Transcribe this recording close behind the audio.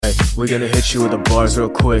Ay, we gonna hit you with the bars real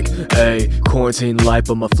quick. Ay, quarantine life,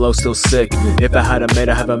 but my flow still sick. If I had a maid,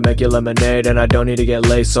 I have a make you lemonade. And I don't need to get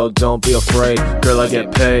laid, so don't be afraid. Girl, I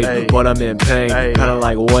get paid, but I'm in pain. Kinda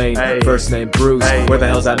like Wayne, first name Bruce. Where the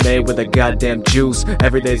hell's that made with the goddamn juice?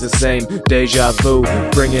 Every day's the same, deja vu.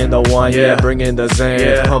 Bring in the wine, yeah, bring in the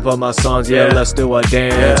Zans. Pump up my songs, yeah, let's do a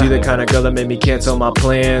dance. You the kind of girl that made me cancel my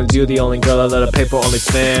plans. You the only girl that let her pay for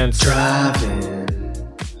OnlyFans. Driving.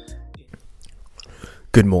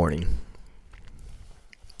 Good morning,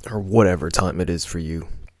 or whatever time it is for you.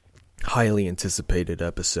 Highly anticipated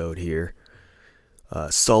episode here.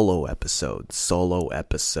 Solo episode.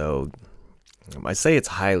 I say it's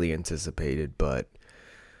highly anticipated, but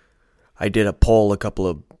I did a poll a couple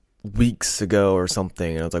of weeks ago or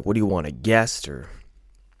something, and I was like, what do you want, a guest or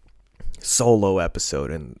solo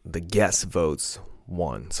episode? And the guest votes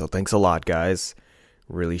won. So thanks a lot, guys.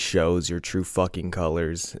 Really shows your true fucking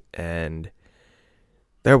colors. And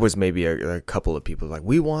there was maybe a couple of people like,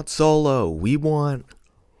 we want solo.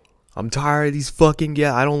 I'm tired of these fucking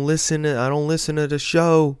guests. I don't listen to the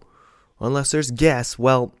show unless there's guests.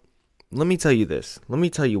 Well, let me tell you this. Let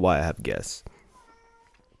me tell you why I have guests.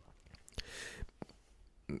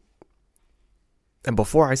 And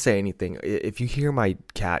before I say anything, if you hear my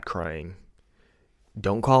cat crying,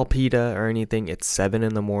 don't call PETA or anything. It's 7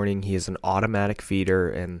 a.m. He is an automatic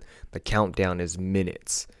feeder, and the countdown is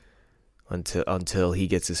minutes until he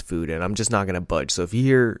gets his food. And I'm just not going to budge. So if you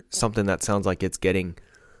hear something that sounds like it's getting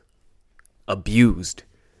abused,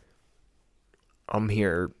 I'm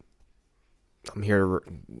here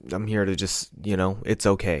to just, it's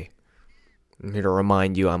okay. I'm here to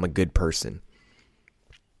remind you I'm a good person.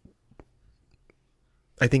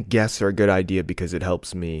 I think guests are a good idea because it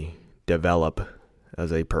helps me develop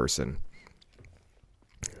as a person.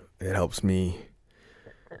 It helps me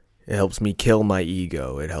kill my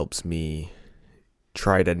ego. It helps me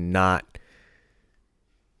try to not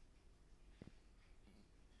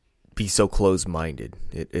be so closed-minded.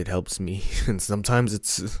 It helps me, and sometimes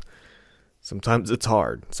it's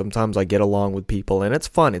hard. Sometimes I get along with people, and it's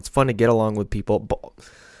fun. It's fun to get along with people. But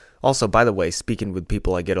also, by the way, speaking of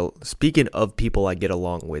people I get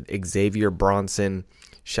along with, Xavier Bronson,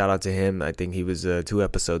 shout out to him. I think he was 2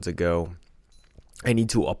 episodes ago. I need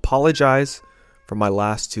to apologize for my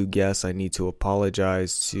last 2 guests. I need to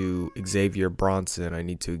apologize to Xavier Bronson. I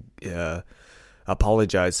need to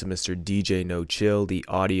apologize to Mr. DJ No Chill. The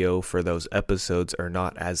audio for those episodes are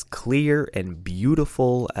not as clear and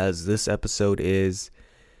beautiful as this episode is.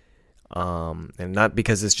 And not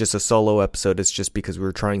because it's just a solo episode, it's just because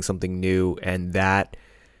we're trying something new, and that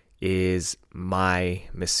is my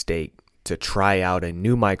mistake, to try out a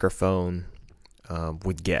new microphone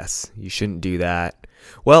with guests. You shouldn't do that.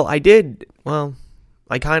 Well, I did. Well,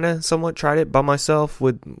 I kind of somewhat tried it by myself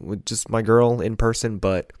with just my girl in person,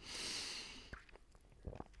 but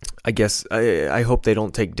I guess I hope they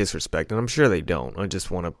don't take disrespect, and I'm sure they don't. I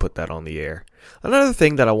just want to put that on the air. Another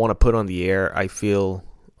thing that I want to put on the air, I feel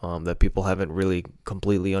that people haven't really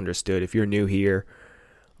completely understood. If you're new here,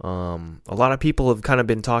 a lot of people have kind of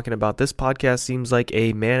been talking about this podcast seems like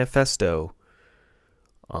a manifesto.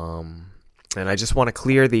 And I just want to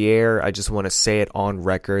clear the air. I just want to say it on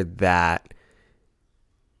record that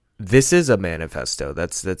this is a manifesto.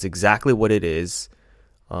 That's exactly what it is.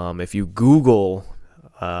 If you Google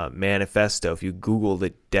manifesto, if you Google the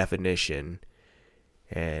definition,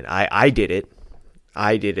 and I did it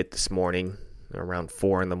this morning around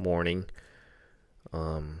 4 a.m.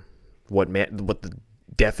 What the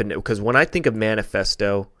definite, because when I think of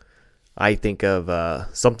manifesto, I think of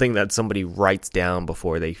something that somebody writes down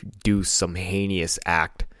before they do some heinous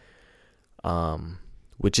act,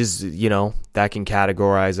 which is, that can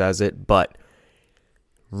categorize as it. But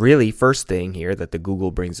really, first thing here that the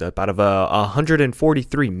Google brings up, out of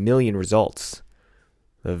 143 million results,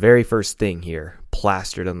 the very first thing here,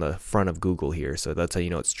 plastered on the front of Google here, so that's how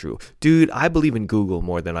you know it's true. Dude, I believe in Google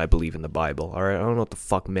more than I believe in the Bible, alright? I don't know what the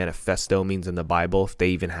fuck manifesto means in the Bible, if they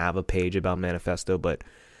even have a page about manifesto, but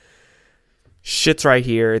shit's right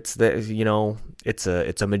here. It's it's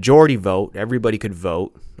a majority vote. Everybody could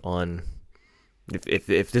vote on if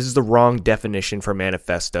this is the wrong definition for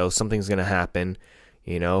manifesto, something's going to happen.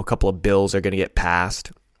 A couple of bills are going to get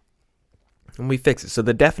passed, and we fix it. So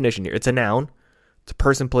the definition here, it's a noun. It's a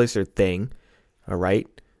person, place, or thing. All right.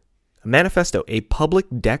 A manifesto, a public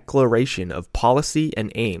declaration of policy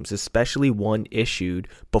and aims, especially one issued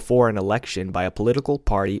before an election by a political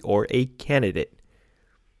party or a candidate.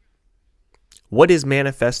 What is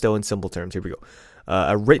manifesto in simple terms? Here we go.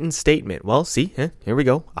 A written statement. Well, see, here we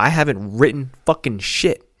go. I haven't written fucking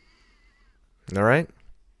shit. All right.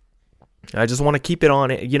 I just want to keep it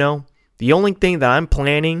on it. The only thing that I'm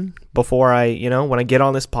planning before when I get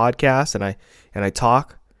on this podcast and I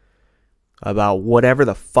talk about whatever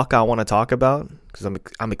the fuck I want to talk about, because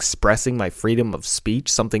I'm expressing my freedom of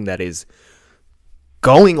speech, something that is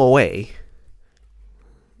going away.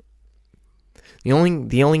 The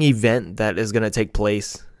only event that is going to take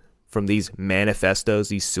place from these manifestos,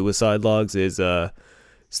 these suicide logs, is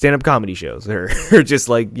stand-up comedy shows. Or just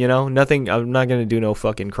like, nothing. I'm not going to do no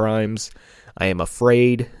fucking crimes. I am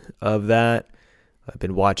afraid of that. I've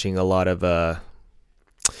been watching a lot of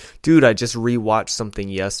dude, I just rewatched something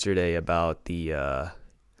yesterday about the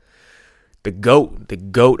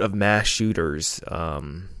goat of mass shooters.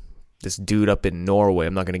 This dude up in Norway.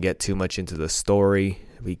 I'm not going to get too much into the story.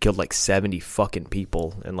 He killed like 70 fucking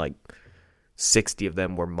people, and like 60 of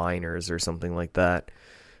them were minors or something like that.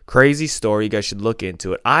 Crazy story. You guys should look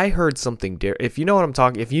into it. I heard something if you know what I'm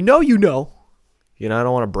talking, if you know, you know. I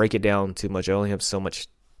don't want to break it down too much. I only have so much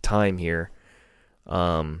time here.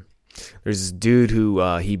 There's this dude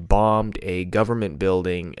who he bombed a government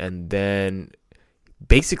building and then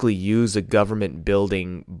basically used a government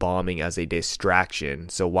building bombing as a distraction.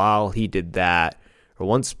 So while he did that, or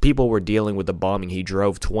once people were dealing with the bombing, he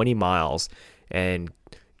drove 20 miles and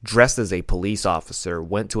dressed as a police officer,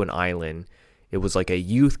 went to an island. It was like a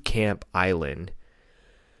youth camp island,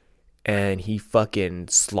 and he fucking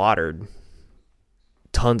slaughtered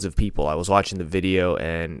tons of people. I was watching the video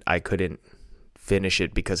and I couldn't finish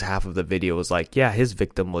it because half of the video was like, yeah, his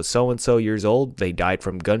victim was so-and-so years old. They died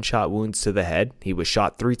from gunshot wounds to the head. He was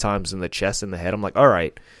shot 3 times in the chest and the head. I'm like, all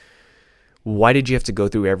right, why did you have to go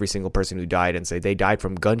through every single person who died and say they died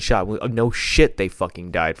from gunshot wounds? Oh, no shit, they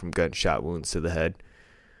fucking died from gunshot wounds to the head.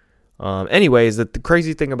 Anyways, the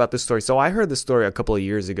crazy thing about this story, so I heard this story a couple of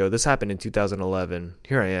years ago. This happened in 2011.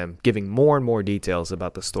 Here I am giving more and more details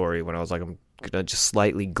about the story when I was like, I'm going to just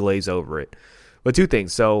slightly glaze over it. But 2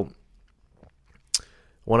 things. So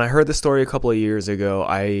when I heard the story a couple of years ago,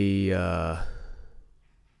 I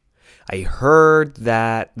heard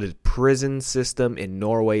that the prison system in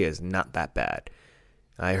Norway is not that bad.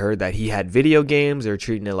 I heard that he had video games. They're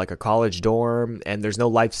treating it like a college dorm, and there's no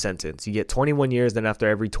life sentence. You get 21 years, then after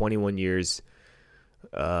every 21 years,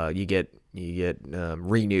 you get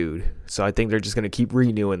renewed. So I think they're just going to keep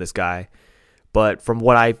renewing this guy. But from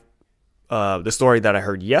what the story that I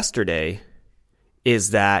heard yesterday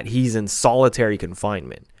is that he's in solitary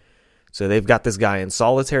confinement. So they've got this guy in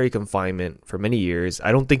solitary confinement for many years.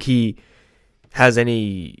 I don't think he has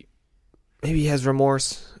maybe he has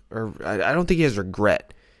remorse, or I don't think he has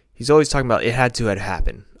regret. He's always talking about it had to have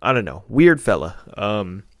happened. I don't know. Weird fella.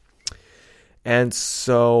 And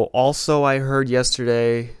so also I heard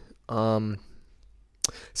yesterday, I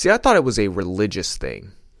thought it was a religious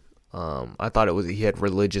thing. I thought he had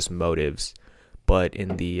religious motives. But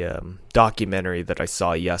in the documentary that I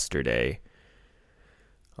saw yesterday,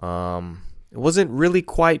 I wasn't really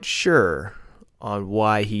quite sure on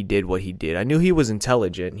why he did what he did. I knew he was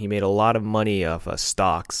intelligent. He made a lot of money off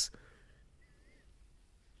stocks.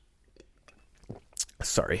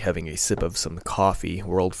 Sorry, having a sip of some coffee,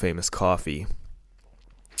 world famous coffee.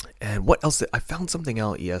 And what else? I found something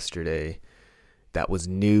out yesterday that was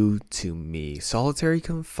new to me. Solitary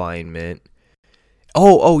confinement.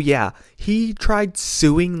 Oh yeah. He tried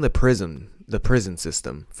suing the prison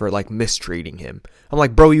system for like mistreating him. I'm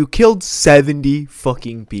like, bro, you killed 70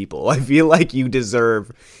 fucking people. I feel like you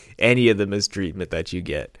deserve any of the mistreatment that you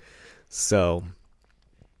get. So,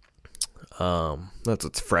 that's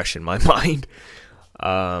what's fresh in my mind.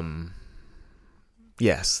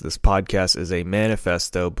 Yes, this podcast is a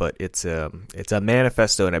manifesto, but it's a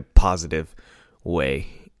manifesto in a positive way.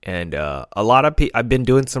 And a lot of I've been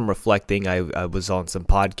doing some reflecting. I was on some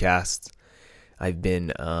podcasts. I've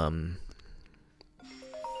been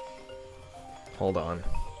hold on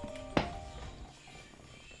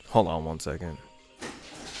 1 second.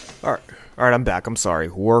 All right, I'm back. I'm sorry.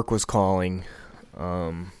 Work was calling.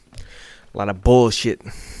 A lot of bullshit.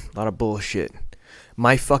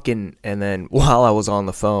 My fucking, and then while I was on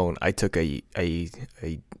the phone, I took a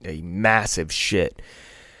massive shit.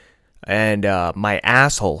 And my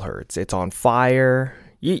asshole hurts. It's on fire.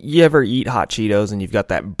 You ever eat hot Cheetos and you've got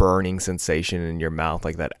that burning sensation in your mouth,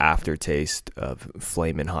 like that aftertaste of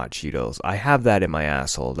flaming hot Cheetos? I have that in my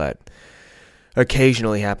asshole. That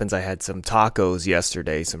occasionally happens. I had some tacos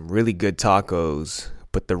yesterday, some really good tacos,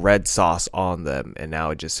 put the red sauce on them, and now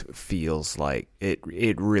it just feels like it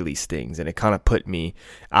really stings. And it kind of put me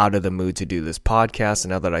out of the mood to do this podcast.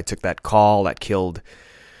 And now that I took that call that killed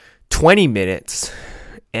 20 minutes,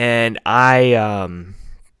 and I'm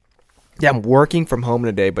working from home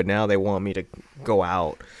today, but now they want me to go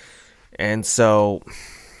out. And so,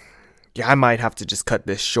 yeah, I might have to just cut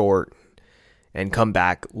this short. and come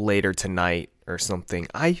back later tonight or something.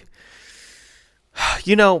 The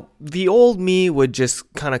old me would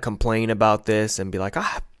just kind of complain about this and be like,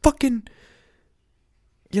 fucking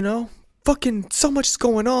so much is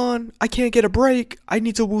going on. I can't get a break. I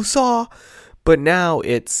need to woosah. But now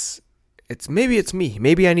it's maybe it's me.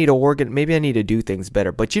 Maybe I need to do things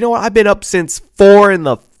better. But you know what? I've been up since 4 in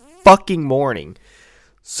the fucking morning.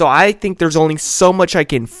 So I think there's only so much I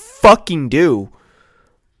can fucking do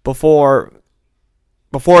before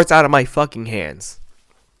it's out of my fucking hands.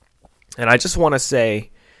 And I just want to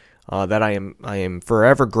say that I am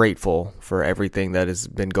forever grateful for everything that has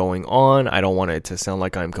been going on. I don't want it to sound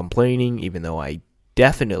like I'm complaining, even though I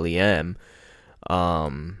definitely am.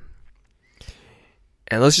 And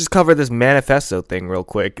let's just cover this manifesto thing real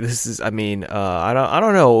quick. This is, I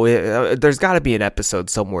don't know. There's got to be an episode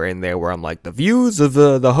somewhere in there where I'm like, the views of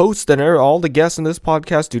the host and all the guests in this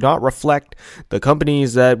podcast do not reflect the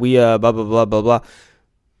companies that we blah blah blah blah blah.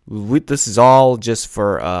 This is all just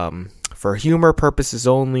for humor purposes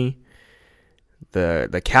only.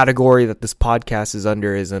 The category that this podcast is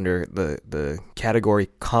under the category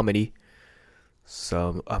comedy.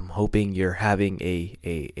 So I'm hoping you're having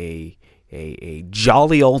a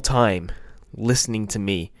jolly old time listening to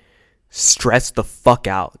me stress the fuck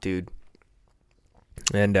out, dude.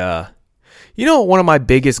 And one of my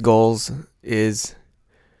biggest goals is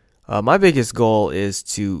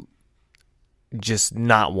to just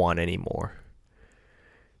not want anymore.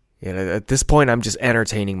 At this point I'm just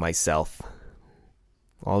entertaining myself.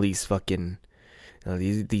 All these fucking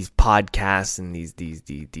these podcasts and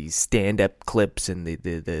these stand-up clips and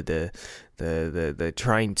the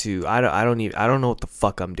trying to I don't know what the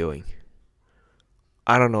fuck I'm doing.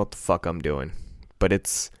 I don't know what the fuck I'm doing, but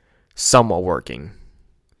it's somewhat working.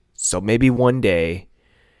 So maybe one day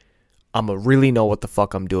I'm gonna really know what the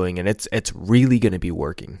fuck I'm doing, and it's really gonna be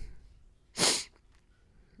working.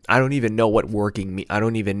 I don't even know what working means. I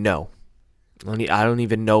don't even know. I don't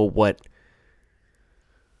even know what.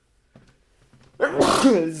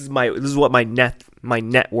 This is what my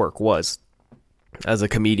network was as a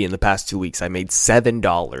comedian the past 2 weeks. I made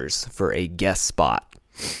 $7 for a guest spot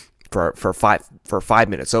for 5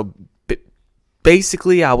 minutes. So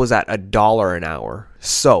basically, I was at $1 an hour.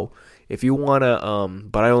 So if you wanna,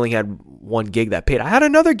 but I only had one gig that paid. I had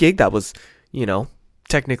another gig that was,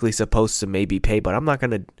 technically supposed to maybe pay, but I'm not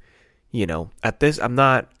gonna, at this,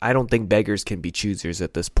 I don't think beggars can be choosers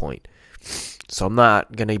at this point. So I'm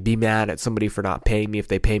not going to be mad at somebody for not paying me. If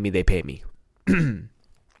they pay me, they pay me.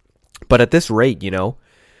 But at this rate,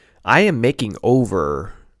 I am making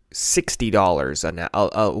over $60 an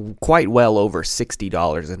hour, quite well over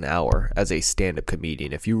 $60 an hour as a stand-up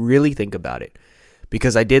comedian, if you really think about it.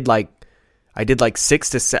 Because I did like 6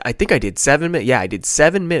 to 7, I think I did 7 minutes. Yeah, I did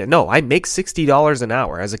 7 minutes. No, I make $60 an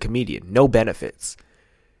hour as a comedian. No benefits.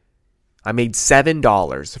 I made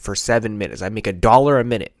 $7 for 7 minutes. I make $1 a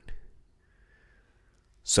minute.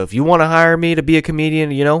 So if you want to hire me to be a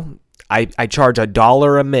comedian, I charge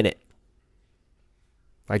 $1 a minute.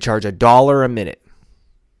 I charge $1 a minute.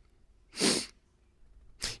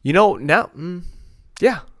 Now,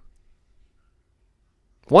 yeah.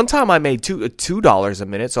 One time I made $2 a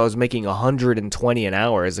minute, so I was making $120 an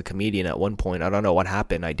hour as a comedian at one point. I don't know what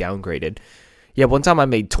happened. I downgraded. Yeah, one time I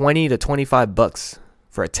made $20 to $25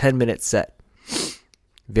 for a 10-minute set.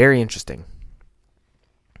 Very interesting.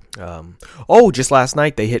 Just last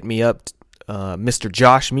night they hit me up. Mr.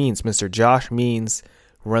 Josh Means. Mr. Josh Means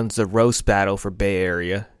runs the roast battle for Bay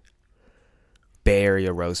Area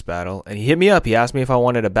roast battle. And he hit me up. He asked me if I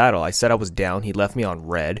wanted a battle. I said I was down. He left me on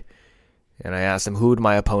red. And I asked him, who would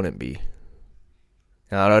my opponent be?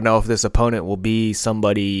 And I don't know if this opponent will be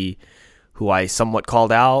somebody who I somewhat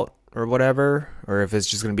called out or whatever, or if it's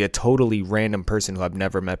just going to be a totally random person who I've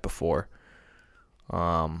never met before.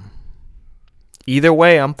 Either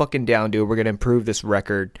way, I'm fucking down, dude. We're going to improve this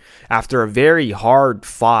record after a very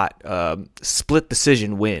hard-fought split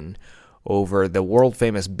decision win over the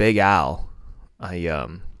world-famous Big Al. I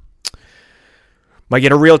might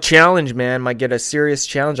get a real challenge, man. Might get a serious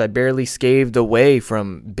challenge. I barely scathed away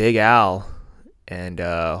from Big Al, and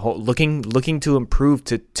looking to improve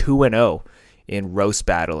to 2-0 in roast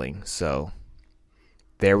battling. So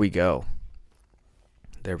there we go.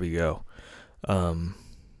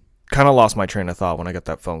 Kind of lost my train of thought when I got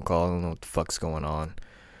that phone call. I don't know what the fuck's going on.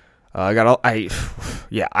 I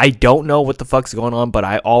don't know what the fuck's going on,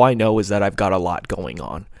 but all I know is that I've got a lot going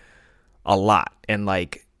on. A lot. And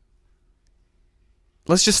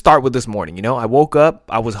let's just start with this morning. I woke up,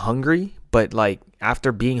 I was hungry, but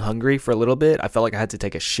after being hungry for a little bit, I felt like I had to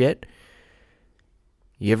take a shit.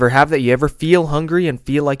 You ever have that? You ever feel hungry and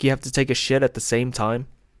feel like you have to take a shit at the same time?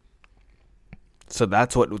 So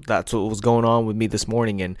that's what was going on with me this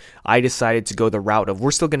morning, and I decided to go the route of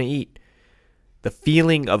we're still gonna eat. The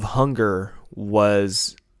feeling of hunger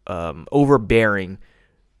was overbearing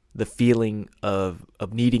the feeling of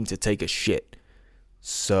needing to take a shit.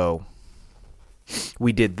 So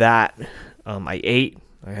we did that. I ate.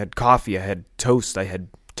 I had coffee. I had toast. I had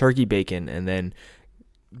turkey bacon, and then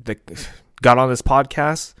got on this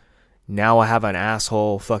podcast. Now I have an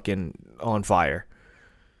asshole fucking on fire.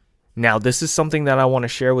 Now this is something that I want to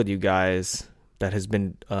share with you guys that has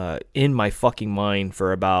been in my fucking mind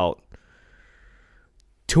for about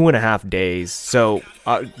 2.5 days. So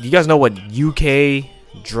you guys know what UK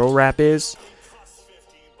drill rap is?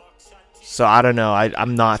 So I don't know.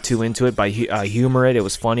 I'm not too into it, but I humor it. It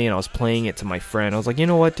was funny, and I was playing it to my friend. I was like, you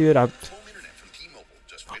know what, dude? I'm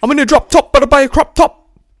gonna drop top, but I buy a crop top.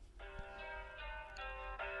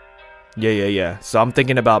 Yeah. So I'm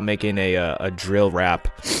thinking about making a drill rap,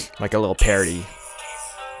 like a little parody.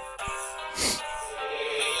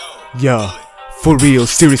 Yeah, for real,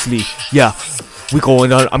 seriously, yeah. We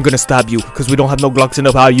going on, I'm gonna stab you, cause we don't have no Glocks in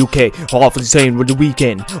the UK. Half the same with the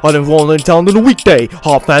weekend. I don't want in town on the weekday.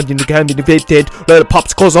 Half man in the can be defeated. Let the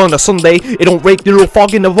pops cause on a Sunday. It don't rake the little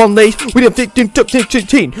fog in the one day. We done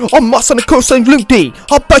 15. I'm mass on the coast and loopy.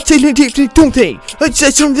 I'll buy 10 I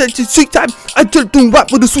say something sweet time. I just don't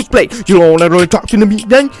rap with the switchblade. You don't want to talk to the beat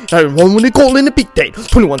then. I don't want to call in the beat day.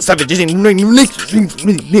 21 savages in the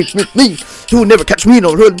you will never catch me in a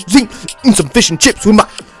zing. Eat some fish and chips with my.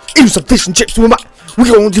 Eat some fish and chips with my.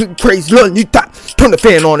 We going to crazy, learn you that. Turn the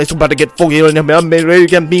fan on, it's about to get foggy. I'm ready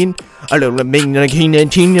to bean. I don't know, being a king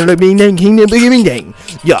and teen, and being a king and being dang.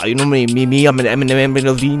 Yeah, you know me, I'm an Eminem,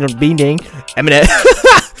 being dang. Eminem.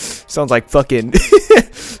 Sounds like fucking.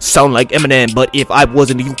 Sound like Eminem, but if I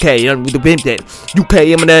was in the UK, I would have been dead. UK,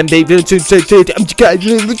 Eminem, baby, I'm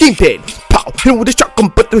the kingpin. Pow, hit with the shotgun,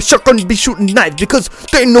 but the shotgun be shooting knives because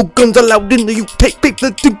there ain't no guns allowed in the UK.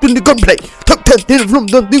 People think in the gunplay. Tuck 10 from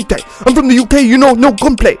the UK. I'm from the UK, you know, no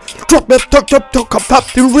gunplay. Drop that, tuck,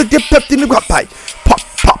 pop, with the pep in the grab pipe. Pop.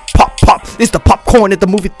 It's the popcorn at the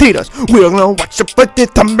movie theaters. We're gonna watch the first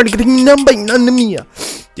time.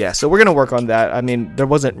 Yeah, so we're gonna work on that. I mean, there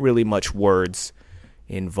wasn't really much words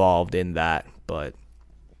involved in that, but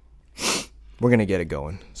we're gonna get it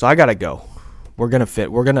going. So I gotta go.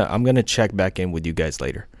 I'm gonna check back in with you guys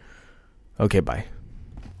later. Okay, bye.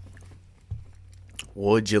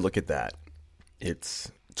 Would you look at that?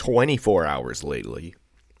 It's 24 hours lately.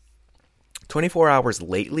 24 hours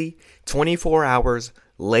lately? 24 hours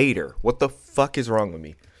later. What the fuck is wrong with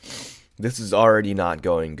me? This is already not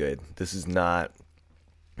going good. This is not.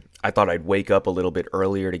 I thought I'd wake up a little bit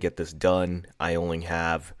earlier to get this done. I only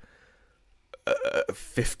have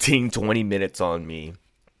 15-20 minutes on me.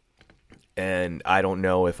 And I don't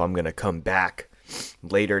know if I'm going to come back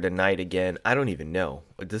later tonight again. I don't even know.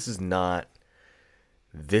 This is not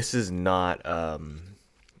a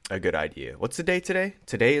good idea. What's the day today?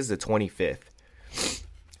 Today is the 25th.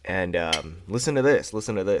 And listen to this.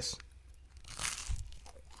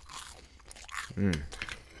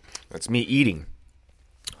 That's me eating.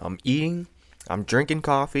 I'm eating. I'm drinking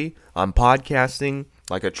coffee. I'm podcasting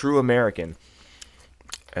like a true American.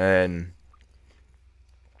 And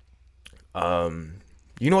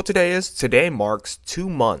you know what today is? Today marks 2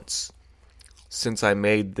 months since I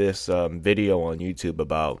made this video on YouTube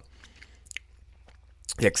about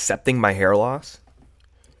accepting my hair loss.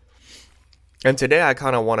 And today I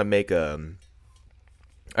kind of want to make a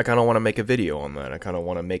video on that. I kind of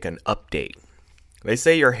want to make an update. They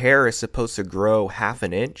say your hair is supposed to grow half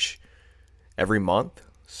an inch every month.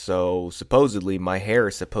 So supposedly my hair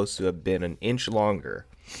is supposed to have been an inch longer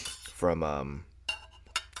from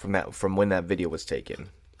when that video was taken.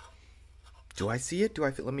 Do I see it?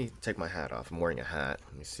 Let me take my hat off. I'm wearing a hat.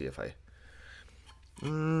 Let me see if I.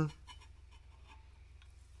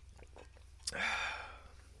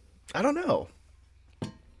 I don't know.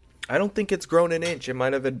 I don't think it's grown an inch. It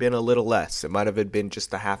might have been a little less. It might have been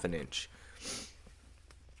just a half an inch.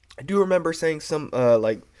 I do remember saying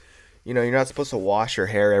you're not supposed to wash your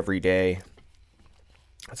hair every day.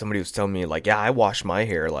 Somebody was telling me, yeah, I wash my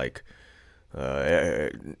hair like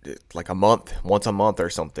a month, once a month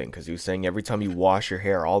or something. Because he was saying every time you wash your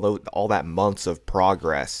hair, all that months of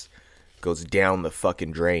progress goes down the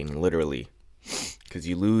fucking drain, literally. Because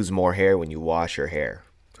you lose more hair when you wash your hair.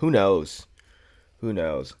 Who knows?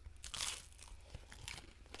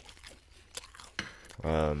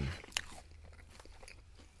 I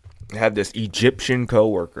had this Egyptian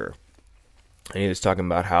coworker, and he was talking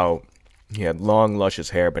about how he had long,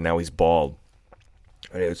 luscious hair, but now he's bald.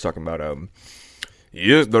 And he was talking about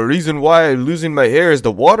yes, the reason why I'm losing my hair is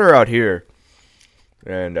the water out here.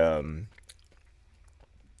 And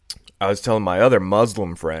I was telling my other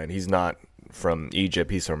Muslim friend, he's not from Egypt,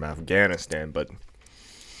 he's from Afghanistan, but,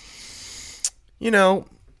 you know,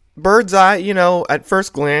 bird's eye, you know, at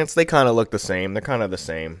first glance, they kind of look the same. They're kind of the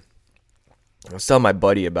same. I was telling my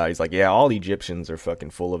buddy about it. He's like, yeah, all Egyptians are fucking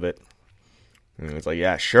full of it. And it's like,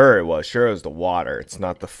 yeah, sure it was. Sure it was the water. It's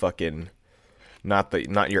not the fucking,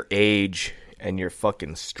 not your age and your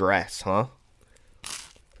fucking stress, huh?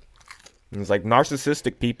 And it's like,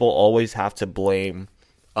 narcissistic people always have to blame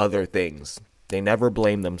other things. They never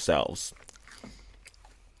blame themselves.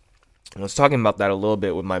 I was talking about that a little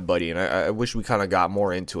bit with my buddy, and I wish we kind of got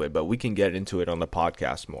more into it, but we can get into it on the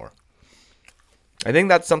podcast more. I think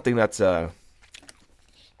that's something that's, I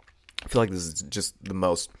feel like this is just the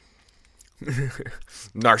most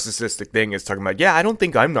narcissistic thing, is talking about, yeah, I don't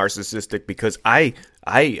think I'm narcissistic because I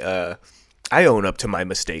own up to my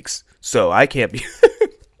mistakes, so I can't be.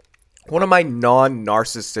 One of my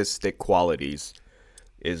non-narcissistic qualities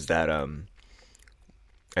is that,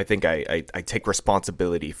 I think I take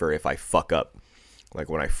responsibility for if I fuck up. Like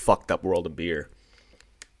when I fucked up World of Beer.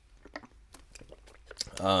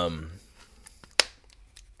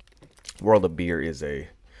 World of Beer is a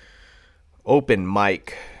open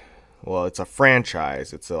mic. Well, it's a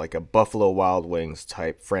franchise. It's like a Buffalo Wild Wings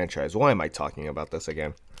type franchise. Why am I talking about this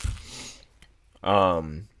again?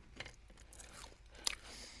 What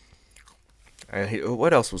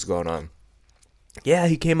else was going on? Yeah,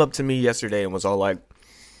 he came up to me yesterday and was all like,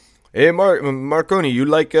 "Hey, Marconi, you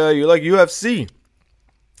like UFC?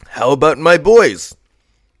 How about my boys?"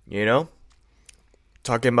 You know,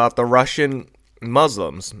 talking about the Russian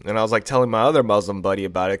Muslims, and I was like telling my other Muslim buddy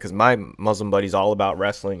about it because my Muslim buddy's all about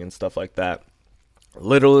wrestling and stuff like that.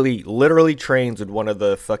 Literally trains with one of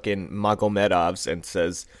the fucking Magomedovs and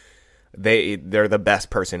says they're the best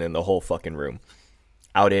person in the whole fucking room,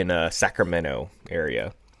 out in Sacramento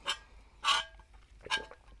area.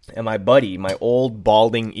 And my buddy, my old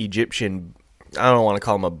balding Egyptian, I don't want to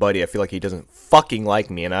call him a buddy. I feel like he doesn't fucking like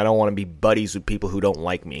me, and I don't want to be buddies with people who don't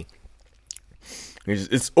like me.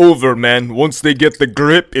 It's over, man. Once they get the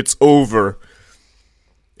grip, it's over.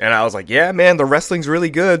 And I was like, yeah, man, the wrestling's really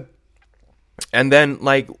good. And then,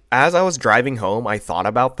 like, as I was driving home, I thought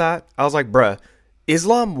about that. I was like, bruh,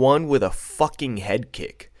 Islam won with a fucking head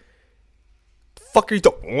kick. Fuck are you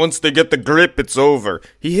talking? Once they get the grip, it's over.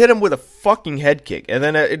 He hit him with a fucking head kick, and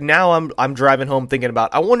then now I'm driving home thinking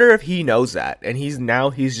about, I wonder if he knows that, and he's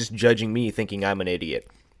just judging me, thinking I'm an idiot.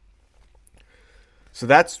 So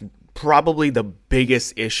that's probably the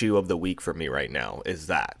biggest issue of the week for me right now. Is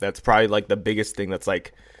that? That's probably like the biggest thing. That's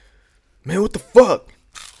like, man, what the fuck?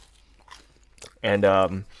 And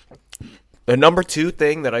the number two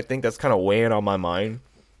thing that I think that's kind of weighing on my mind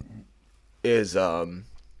is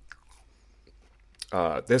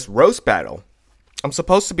this roast battle. I'm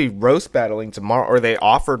supposed to be roast battling tomorrow, or they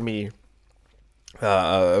offered me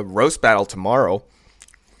a roast battle tomorrow.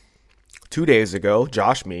 2 days ago,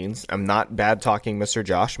 Josh Means. I'm not bad talking Mr.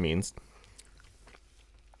 Josh Means.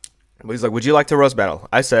 But he's like, would you like to roast battle?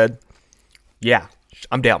 I said, yeah,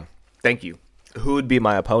 I'm down. Thank you. Who would be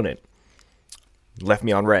my opponent? Left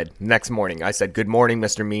me on red. Next morning, I said, good morning,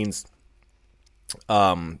 Mr. Means.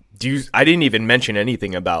 I didn't even mention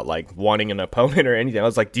anything about like wanting an opponent or anything. I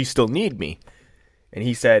was like, do you still need me? And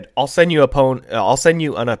he said, I'll send you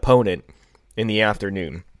an opponent in the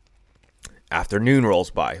afternoon. Afternoon rolls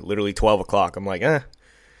by, literally 12 o'clock. I'm like,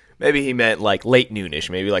 maybe he meant like late noonish,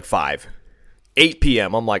 maybe like 5. 8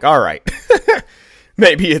 p.m. I'm like, all right.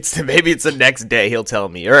 maybe it's the next day he'll tell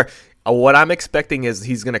me. Or what I'm expecting is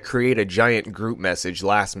he's going to create a giant group message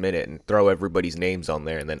last minute and throw everybody's names on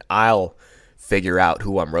there, and then I'll figure out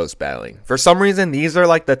who I'm roast battling. For some reason, these are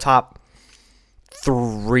like the top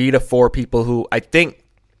 3 to 4 people who I think,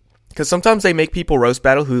 because sometimes they make people roast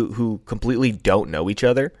battle who completely don't know each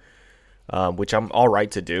other, which I'm all right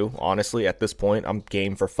to do. Honestly, at this point, I'm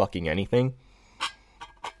game for fucking anything.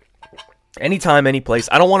 Anytime, any place.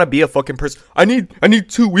 I don't want to be a fucking person. I need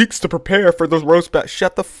 2 weeks to prepare for those roast battle.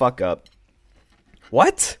 Shut the fuck up.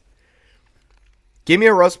 What? Give me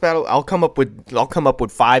a roast battle. I'll come up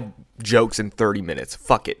with 5 jokes in 30 minutes.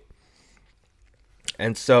 Fuck it.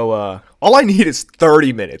 And so all I need is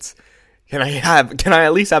 30 minutes. Can I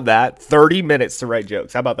at least have that? 30 minutes to write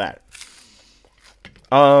jokes. How about that?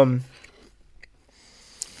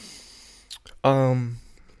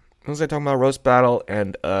 What was I talking about? Roast battle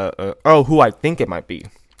and who I think it might be.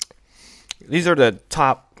 These are the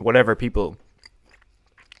top whatever people.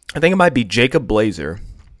 I think it might be Jacob Blazer,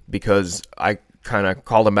 because I kind of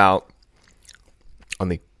called him out on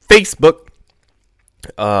the Facebook.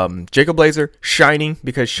 Jacob Blazer, Shining,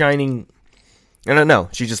 because Shining, I don't know,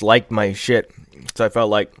 she just liked my shit, so I felt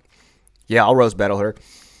like, yeah, I'll roast battle her.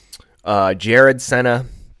 Jared Senna.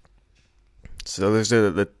 So those are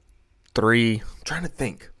the three. I'm trying to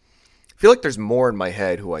think. I feel like there's more in my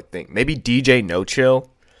head who I think. Maybe DJ No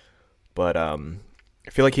Chill. But I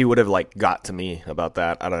feel like he would have like got to me about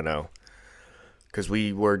that. I don't know. Because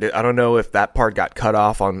I don't know if that part got cut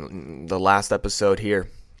off on the last episode here.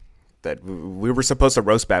 That we were supposed to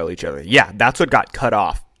roast battle each other. Yeah, that's what got cut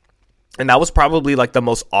off. And that was probably like the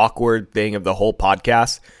most awkward thing of the whole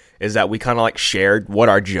podcast, is that we kind of like shared what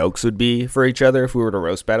our jokes would be for each other if we were to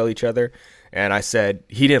roast battle each other. And I said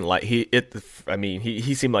he seemed like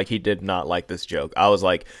he did not like this joke. I was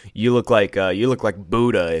like, you look like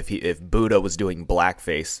Buddha if Buddha was doing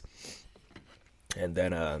blackface. And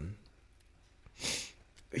then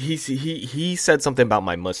he said something about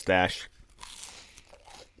my mustache.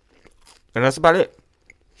 And that's about it.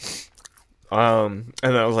 And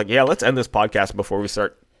then I was like, yeah, let's end this podcast before we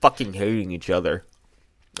start fucking hating each other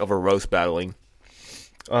over roast battling.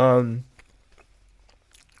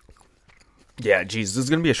 Yeah, geez, this is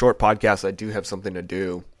going to be a short podcast. I do have something to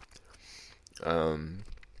do. And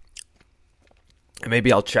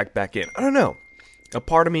maybe I'll check back in. I don't know. A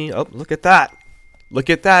part of me, oh, look at that. Look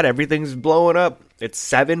at that. Everything's blowing up. It's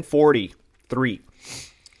 7:43.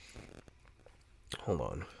 Hold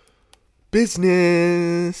on.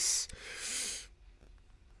 Business.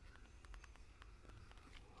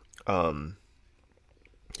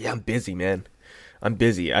 Yeah, I'm busy, man. I'm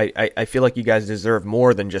busy. I feel like you guys deserve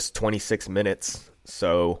more than just 26 minutes.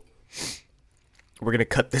 So we're gonna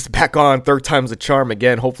cut this back on. Third time's a charm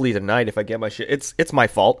again. Hopefully tonight, if I get my shit. It's my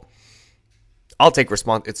fault. I'll take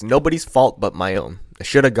response. It's nobody's fault but my own. I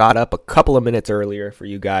should have got up a couple of minutes earlier for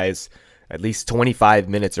you guys. At least 25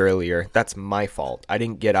 minutes earlier. That's my fault. I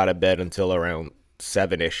didn't get out of bed until around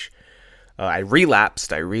 7-ish. I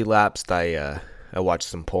relapsed. I watched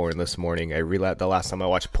some porn this morning. The last time I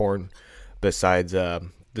watched porn besides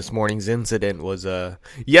this morning's incident was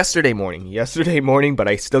yesterday morning, but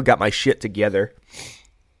I still got my shit together.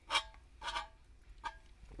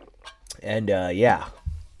 And yeah.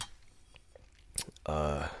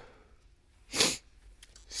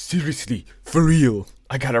 Seriously, for real.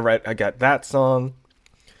 I got that song.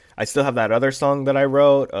 I still have that other song that I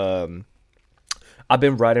wrote. I've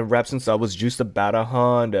been writing rap since I was just about a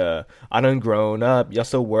Honda. I done grown up, y'all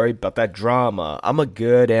so worried about that drama. I'm a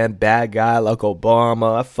good and bad guy like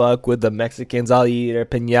Obama. I fuck with the Mexicans, I'll eat her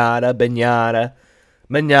piñata, bañata.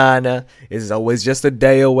 Mañana is always just a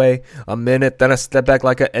day away. A minute, then I step back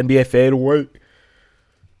like an NBA fadeaway.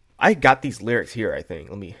 I got these lyrics here, I think.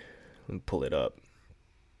 Let me pull it up.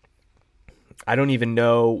 I don't even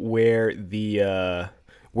know where the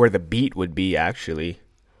beat would be, actually.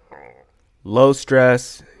 Low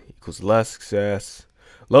stress equals less success.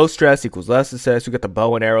 Low stress equals less success. We got the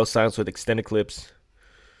bow and arrow signs with extended clips.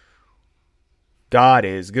 God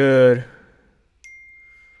is good.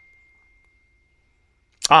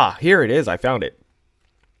 Ah, here it is. I found it.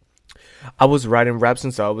 I was writing rap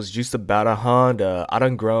since I was just about a Honda. I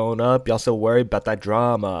done grown up, y'all so worried about that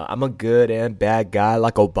drama. I'm a good and bad guy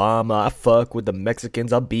like Obama. I fuck with the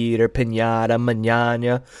Mexicans, I'll beat her piñata,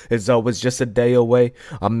 mañana. It's always just a day away.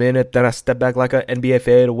 A minute, then I step back like an NBA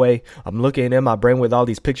fadeaway. I'm looking in my brain with all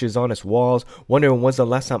these pictures on its walls, wondering when's the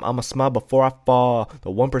last time I'ma smile before I fall.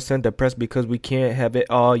 The 1% depressed because we can't have it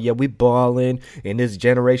all. Yeah, we ballin' in this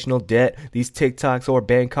generational debt. These TikToks or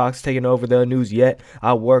Bangkoks taking over the news yet.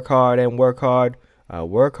 I work hard and work hard. I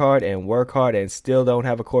work hard and work hard and still don't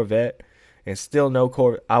have a Corvette. And still no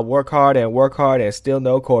Corvette. I work hard and still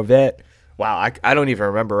no Corvette. Wow, I don't even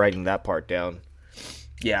remember writing that part down.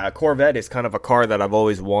 Yeah, a Corvette is kind of a car that I've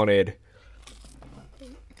always wanted.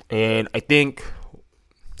 And I think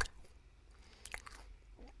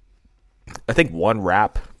one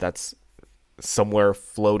rap that's somewhere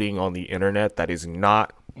floating on the internet that is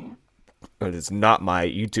not my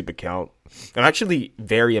YouTube account. I'm actually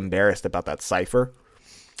very embarrassed about that cipher,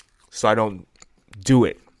 so I don't do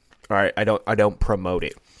it. All right, I don't promote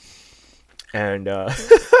it. And I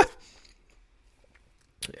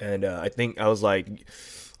think I was like,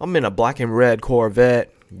 I'm in a black and red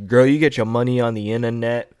Corvette. Girl, you get your money on the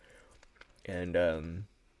internet. And then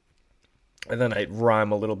I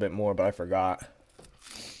rhyme a little bit more, but I forgot.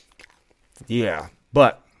 Yeah,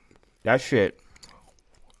 but that shit.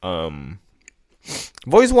 I've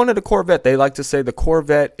always wanted a Corvette. They like to say the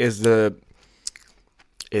Corvette is the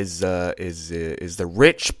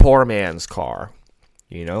rich poor man's car.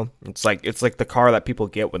 You know, it's like the car that people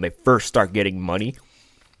get when they first start getting money.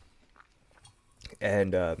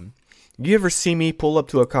 And you ever see me pull up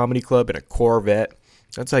to a comedy club in a Corvette?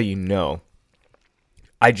 That's how you know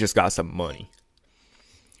I just got some money.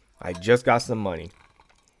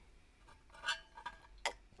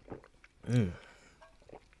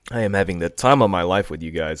 I am having the time of my life with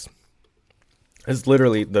you guys. It's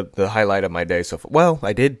literally the highlight of my day so far. Well,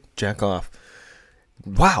 I did jack off.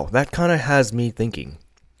 Wow, that kind of has me thinking.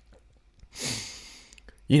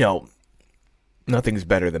 You know, nothing's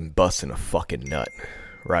better than busting a fucking nut,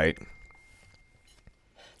 right?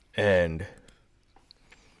 And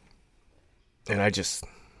I just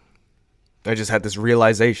had this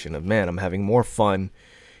realization of, man, I'm having more fun.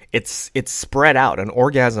 It's spread out. An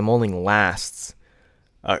orgasm only lasts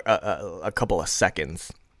a couple of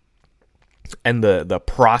seconds. And the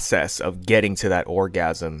process of getting to that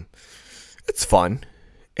orgasm, it's fun.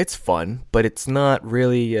 It's fun, but it's not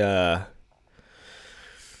really it's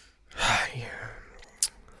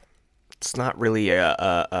not really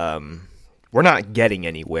we're not getting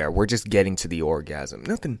anywhere. We're just getting to the orgasm.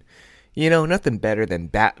 Nothing better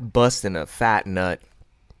than busting a fat nut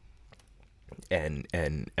and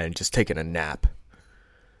just taking a nap.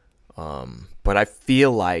 But I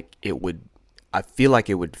feel like it would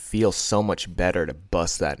feel so much better to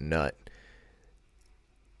bust that nut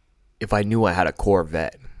if I knew I had a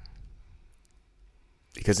Corvette,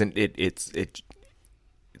 because it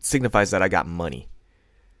signifies that I got money.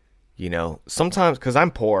 You know, sometimes, because I'm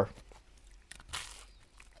poor,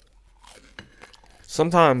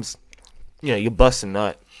 sometimes, you know, you bust a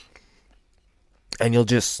nut and you'll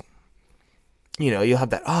just, you know, you'll have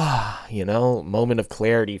that moment of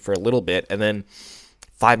clarity for a little bit, and then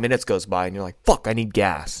 5 minutes goes by and you're like, fuck, I need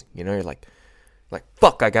gas. You know, you're like,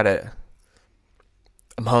 fuck,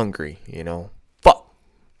 I'm hungry, you know. Fuck.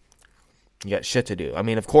 You got shit to do. I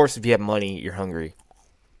mean, of course, if you have money, you're hungry.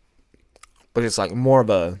 But it's like more of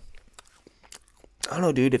a, I don't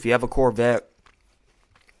know, dude, if you have a Corvette,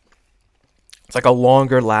 it's like a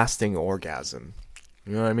longer lasting orgasm.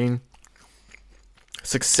 You know what I mean?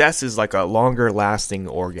 Success is like a longer lasting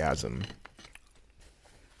orgasm.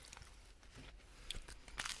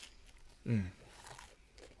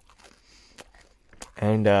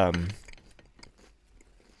 And I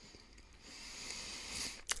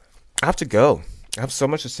have to go. I have so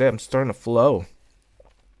much to say. I'm starting to flow.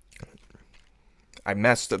 I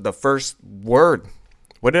messed up the first word.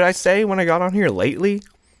 What did I say when I got on here? Lately?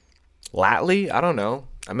 I don't know.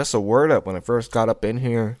 I messed a word up when I first got up in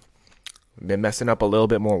here. I've been messing up a little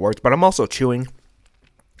bit more words, but I'm also chewing.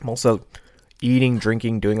 I'm also eating,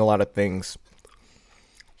 drinking, doing a lot of things.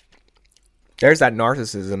 There's that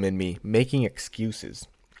narcissism in me, making excuses.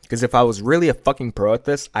 Because if I was really a fucking pro at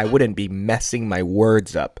this, I wouldn't be messing my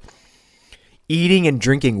words up. Eating and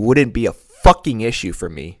drinking wouldn't be a fucking issue for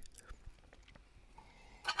me.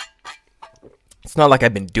 It's not like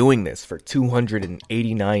I've been doing this for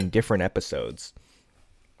 289 different episodes.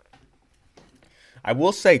 I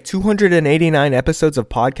will say 289 episodes of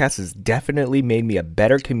podcasts has definitely made me a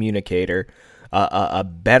better communicator, a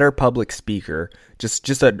better public speaker,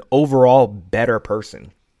 just an overall better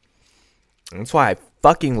person. And that's why I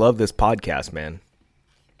fucking love this podcast, man.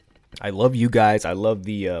 I love you guys. I love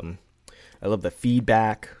the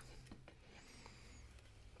feedback.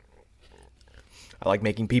 I like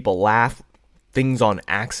making people laugh. Things on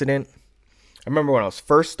accident. I remember when I was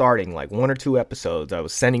first starting, like 1 or 2 episodes, I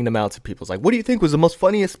was sending them out to people. It's like, what do you think was the most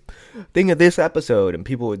funniest thing of this episode? And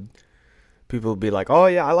people would be like, oh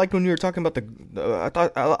yeah, I liked when you were talking about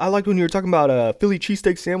I liked when you were talking about Philly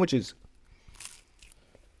cheesesteak sandwiches.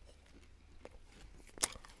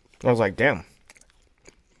 I was like, damn.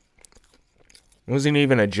 It wasn't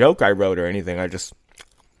even a joke I wrote or anything. I just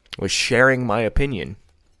was sharing my opinion.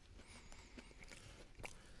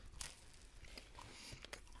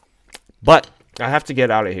 But I have to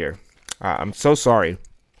get out of here. I'm so sorry.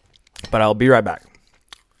 But I'll be right back.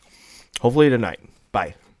 Hopefully tonight.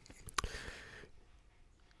 Bye.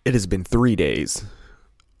 It has been 3 days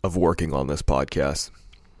of working on this podcast.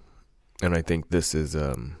 And I think this is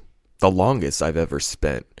the longest I've ever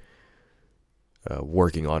spent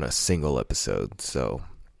working on a single episode. So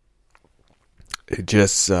it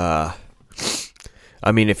just, I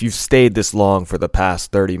mean, if you've stayed this long for the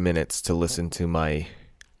past 30 minutes to listen to my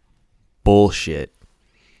bullshit,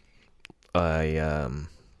 I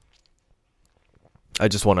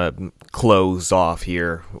just want to close off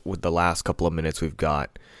here with the last couple of minutes we've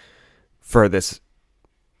got for this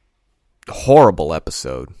horrible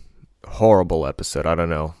episode. I don't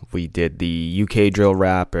know. We did the UK drill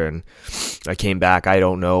rap and I came back. I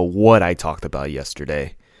don't know what I talked about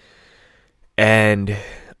yesterday. And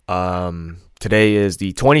today is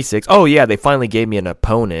the 26th. Oh yeah, they finally gave me an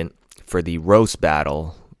opponent for the roast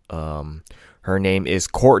battle. Her name is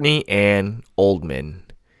Courtney Ann Oldman.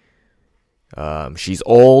 She's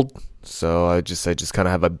old, so I just kind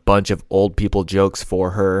of have a bunch of old people jokes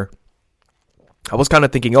for her. I was kind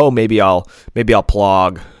of thinking, oh, maybe I'll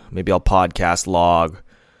podcast log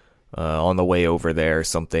on the way over there or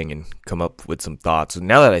something and come up with some thoughts. And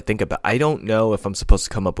now that I think about it, I don't know if I'm supposed to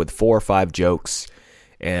come up with 4 or 5 jokes,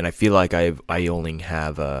 and I feel like I only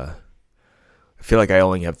have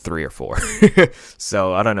 3 or 4.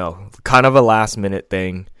 So I don't know, kind of a last minute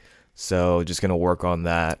thing. So just gonna work on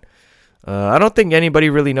that. I don't think anybody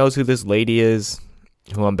really knows who this lady is,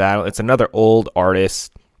 who I'm battling. It's another old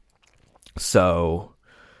artist. So,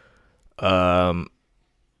 I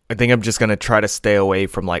think I'm just going to try to stay away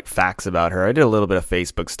from like facts about her. I did a little bit of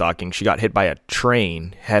Facebook stalking. She got hit by a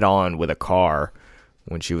train head on with a car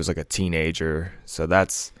when she was like a teenager. So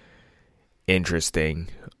that's interesting.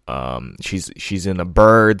 She's into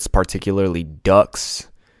birds, particularly ducks.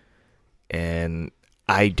 And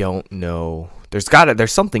I don't know. There's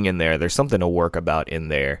something in there. There's something to work about in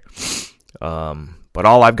there. But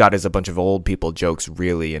all I've got is a bunch of old people jokes,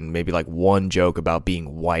 really, and maybe like one joke about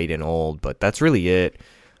being white and old, but that's really it.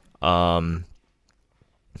 So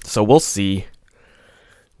we'll see.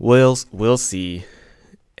 We'll see.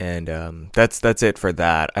 And that's it for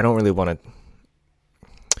that. I don't really want to.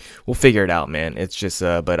 We'll figure it out, man. It's just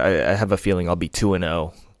but I have a feeling I'll be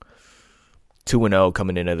 2-0. 2-0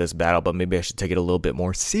 coming into this battle, but maybe I should take it a little bit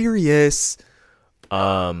more serious.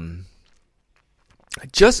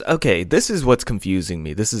 Okay, this is what's confusing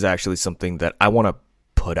me. This is actually something that I want to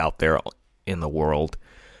put out there in the world.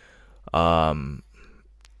 I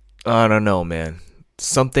don't know, man.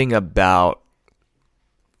 Something about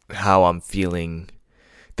how I'm feeling.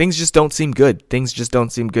 Things just don't seem good.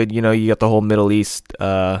 You know, you got the whole Middle East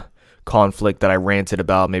conflict that I ranted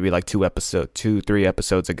about maybe like 3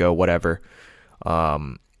 episodes ago, whatever.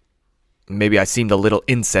 Maybe I seemed a little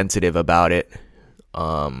insensitive about it.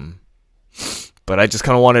 But I just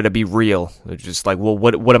kind of wanted to be real. It's just like, well,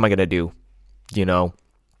 what am I going to do? You know?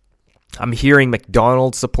 I'm hearing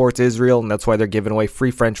McDonald's supports Israel, and that's why they're giving away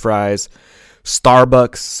free French fries.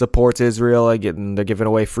 Starbucks supports Israel. They're giving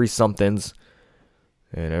away free somethings.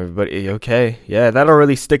 And everybody, okay, yeah, that'll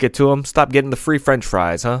really stick it to them. Stop getting the free French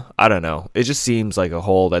fries, huh? I don't know. It just seems like a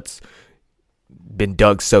hole that's been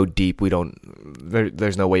dug so deep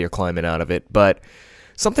there's no way you're climbing out of it. But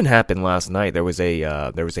something happened last night. There was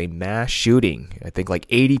a mass shooting. I think like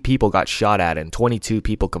 80 people got shot at and 22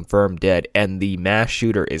 people confirmed dead, and the mass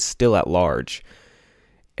shooter is still at large.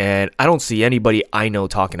 And I don't see anybody I know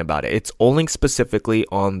talking about it. It's only specifically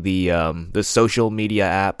on the social media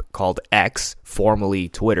app called X, formerly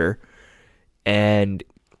Twitter. And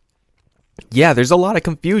yeah, there's a lot of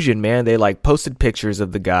confusion, man. They like posted pictures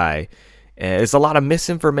of the guy. And it's a lot of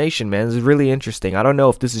misinformation, man. This is really interesting. I don't know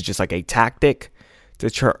if this is just like a tactic to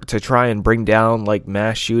try and bring down like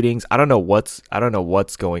mass shootings. I don't know what's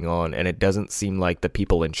going on, and it doesn't seem like the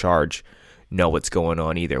people in charge know what's going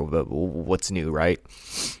on either. But what's new, right?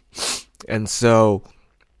 And so,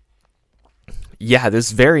 yeah, this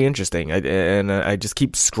is very interesting. I just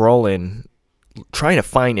keep scrolling, trying to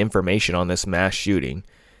find information on this mass shooting,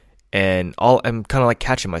 and I'm kind of like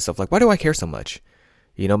catching myself, like, why do I care so much?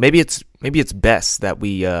 You know, maybe it's best that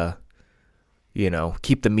we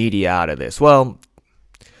keep the media out of this. Well,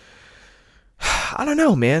 I don't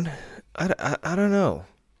know, man. I don't know.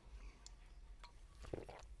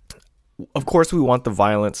 Of course, we want the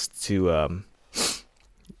violence to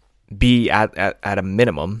be at a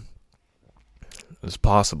minimum as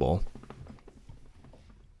possible.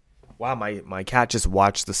 Wow, my cat just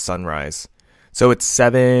watched the sunrise. So it's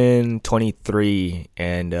 7:23,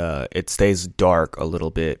 and it stays dark a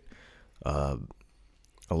little bit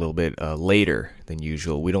later than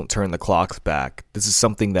usual. We don't turn the clocks back. This is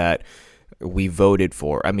something that we voted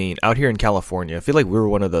for. I mean, out here in California, I feel like we were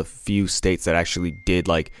one of the few states that actually did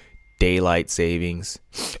like daylight savings.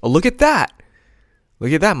 Oh, look at that.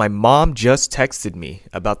 Look at that. My mom just texted me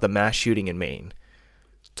about the mass shooting in Maine.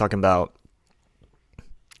 Talking about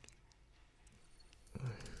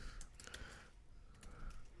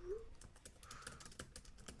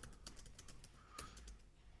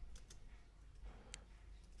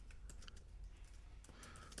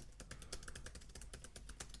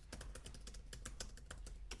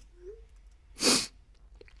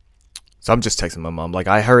So I'm just texting my mom, like,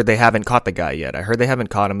 I heard they haven't caught the guy yet. I heard they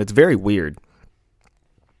haven't caught him. It's very weird.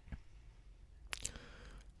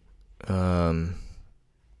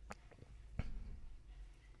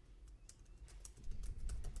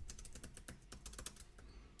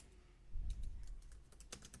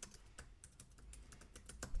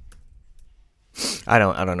 I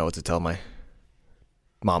don't know what to tell my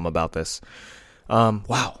mom about this.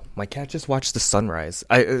 Wow, my cat just watched the sunrise.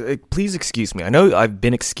 Please excuse me. I know I've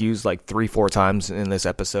been excused like 3-4 times in this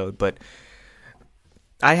episode, but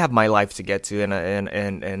I have my life to get to,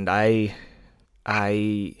 and I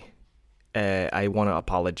want to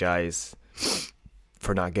apologize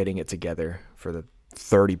for not getting it together for the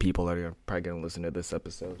 30 people that are probably gonna listen to this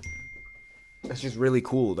episode. It's just really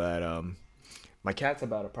cool that my cat's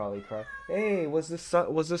about to probably cry. Hey, was the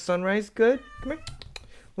sunrise good? Come here.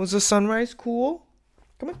 Was the sunrise cool?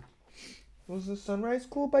 Come on. Was the sunrise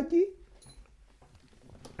cool, buddy?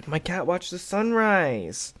 My cat watched the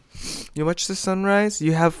sunrise. You watch the sunrise?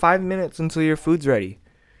 You have 5 minutes until your food's ready.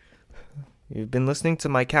 You've been listening to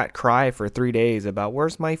my cat cry for 3 days about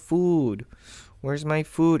where's my food? Where's my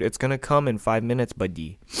food? It's gonna come in 5 minutes,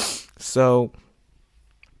 buddy. So,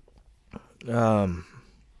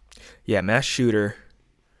 mass shooter.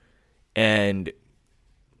 And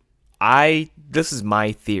this is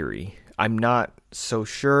my theory. I'm not so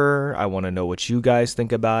sure. I want to know what you guys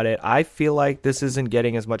think about it. I feel like this isn't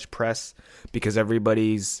getting as much press because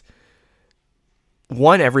everybody's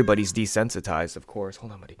desensitized, of course.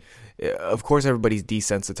 Hold on, buddy. Of course, everybody's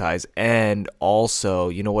desensitized. And also,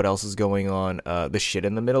 you know what else is going on? The shit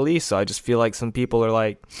in the Middle East. So I just feel like some people are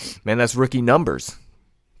like, man, that's rookie numbers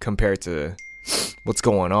compared to what's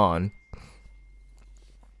going on.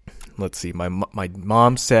 Let's see. My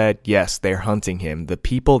mom said, yes, they're hunting him. The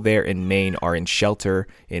people there in Maine are in shelter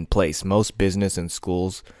in place. Most business and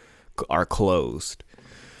schools are closed.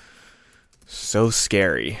 So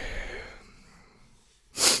scary.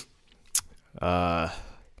 And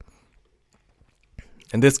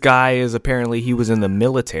this guy is apparently, he was in the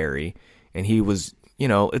military, and he was,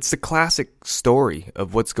 it's the classic story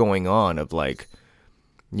of what's going on, of like,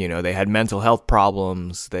 they had mental health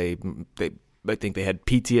problems. I think they had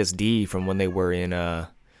PTSD from when they were in the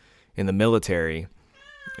military.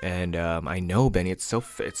 And I know, Benny, it's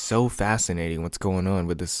so fascinating what's going on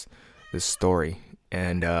with this story.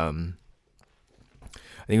 And I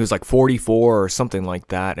think it was like 44 or something like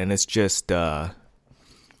that. And it's just I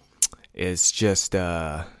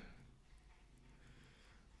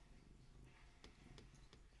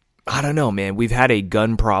don't know, man. We've had a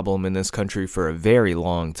gun problem in this country for a very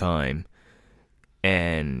long time.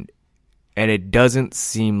 And it doesn't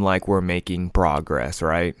seem like we're making progress,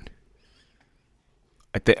 right?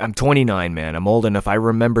 I'm 29, man. I'm old enough. I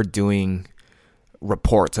remember doing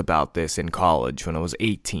reports about this in college when I was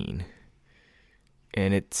 18.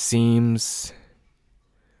 And it seems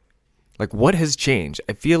like, what has changed?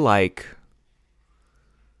 I feel like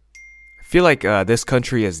this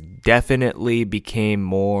country has definitely became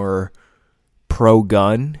more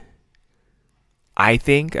pro-gun. I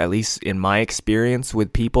think, at least in my experience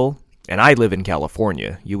with people. And I live in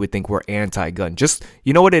California. You would think we're anti-gun. Just,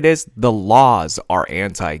 you know what it is? The laws are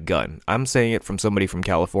anti-gun. I'm saying it from somebody from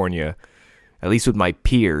California, at least with my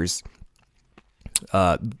peers.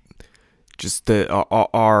 Just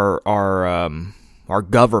our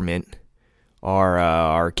government,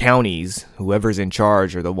 our counties, whoever's in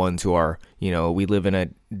charge are the ones who are, we live in a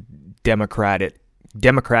democratic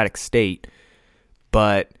state.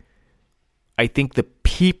 But I think the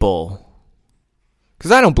people,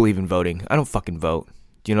 because I don't believe in voting. I don't fucking vote.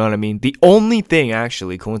 Do you know what I mean? The only thing,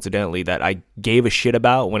 actually, coincidentally, that I gave a shit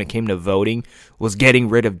about when it came to voting was getting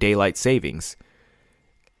rid of daylight savings.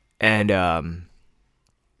 And I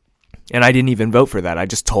didn't even vote for that. I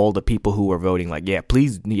just told the people who were voting, like, yeah,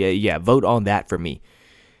 please, yeah, vote on that for me.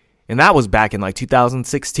 And that was back in, like,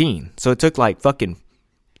 2016. So it took, like, fucking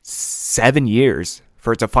 7 years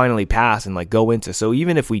for it to finally pass and, like, go into. So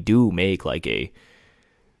even if we do make, like,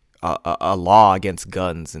 a law against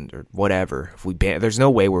guns or whatever, if we there's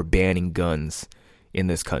no way we're banning guns in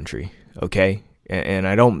this country, okay? And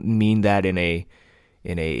I don't mean that in a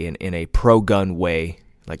pro-gun way,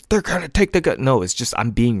 like they're gonna take the gun. No, it's just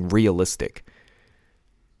I'm being realistic.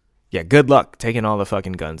 Yeah, good luck taking all the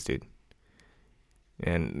fucking guns, dude.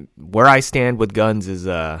 And where I stand with guns is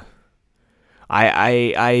I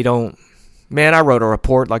don't. Man, I wrote a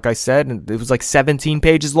report, like I said, and it was like 17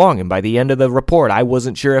 pages long. And by the end of the report, I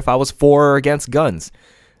wasn't sure if I was for or against guns.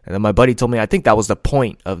 And then my buddy told me, I think that was the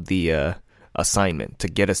point of the assignment, to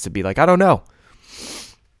get us to be like, I don't know.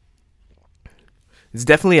 It's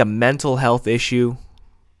definitely a mental health issue.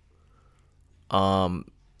 I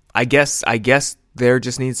guess there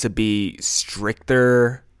just needs to be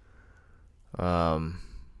stricter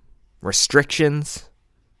restrictions.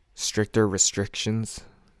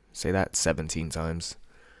 Say that 17 times.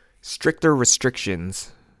 Stricter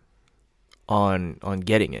restrictions on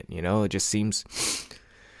getting it, It just seems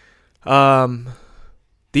the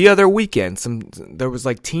other weekend there was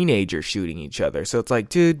like teenagers shooting each other. So it's like,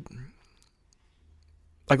 dude,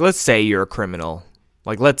 like let's say you're a criminal.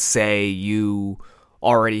 Like let's say you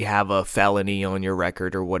already have a felony on your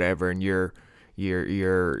record or whatever, and you're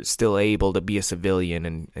you're still able to be a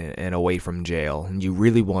civilian and away from jail, and you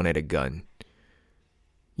really wanted a gun,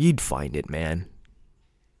 you'd find it, man.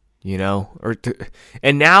 You know,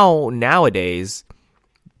 and nowadays,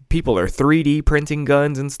 people are 3D printing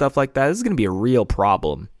guns and stuff like that. This is going to be a real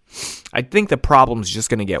problem. I think the problem's just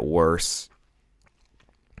going to get worse.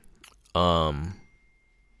 I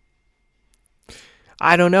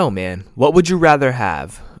don't know, man. What would you rather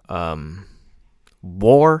have?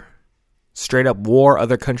 War? Straight up war,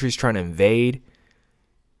 other countries trying to invade,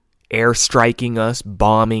 air striking us,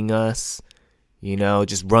 bombing us, you know,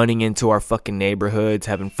 just running into our fucking neighborhoods,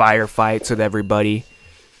 having firefights with everybody?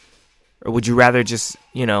 Or would you rather just,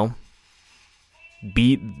 you know,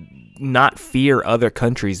 not fear other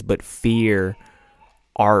countries, but fear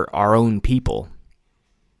our own people?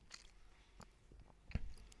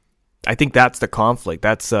 I think that's the conflict.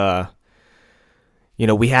 That's, you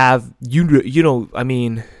know, we have, you know, I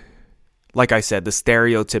mean, like I said, the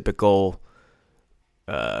stereotypical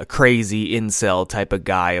crazy incel type of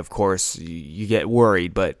guy, of course, you get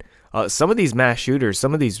worried. But some of these mass shooters,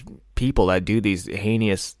 some of these people that do these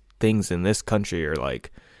heinous things in this country are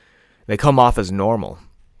like, they come off as normal.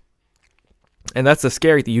 And that's the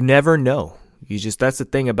scary thing. You never know. That's the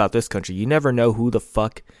thing about this country. You never know who the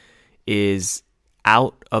fuck is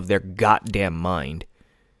out of their goddamn mind.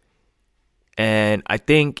 And I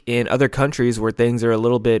think in other countries where things are a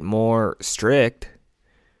little bit more strict,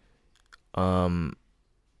 the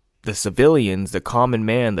civilians, the common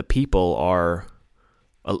man, the people are,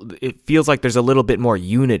 it feels like there's a little bit more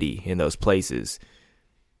unity in those places.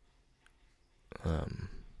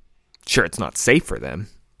 Sure, it's not safe for them,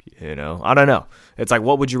 you know. I don't know. It's like,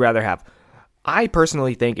 what would you rather have? I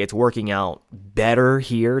personally think it's working out better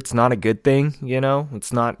here. It's not a good thing, you know.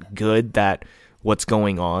 It's not good that what's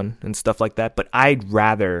going on and stuff like that. But I'd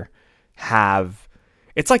rather have,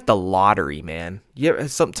 it's like the lottery, man. Yeah,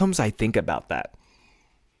 sometimes I think about that.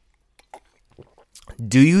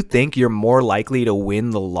 Do you think you're more likely to win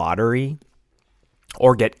the lottery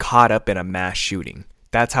or get caught up in a mass shooting?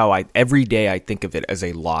 That's how every day I think of it as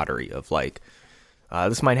a lottery of like,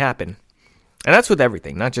 this might happen. And that's with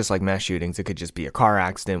everything, not just like mass shootings. It could just be a car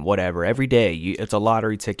accident, whatever. Every day it's a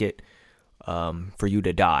lottery ticket for you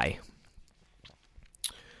to die.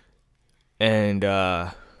 And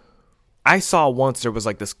I saw once there was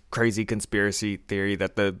like this crazy conspiracy theory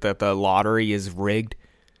that the lottery is rigged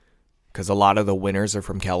because a lot of the winners are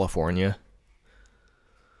from California.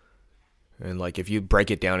 And like if you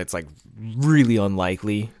break it down, it's like really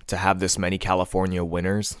unlikely to have this many California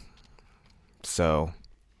winners. So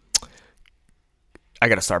I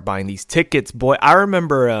got to start buying these tickets, boy. I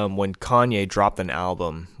remember when Kanye dropped an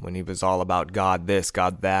album, when he was all about God this,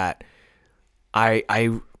 God that.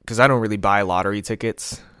 Because I don't really buy lottery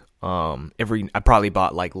tickets. I probably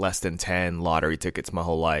bought like less than 10 lottery tickets my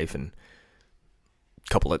whole life, and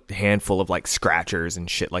handful of like scratchers and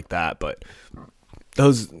shit like that. But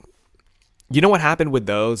those, you know what happened with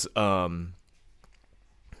those?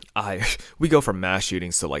 We go from mass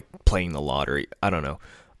shootings to like playing the lottery. I don't know.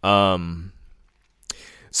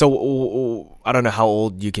 So I don't know how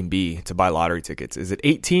old you can be to buy lottery tickets. Is it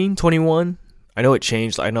 18, 21? I know it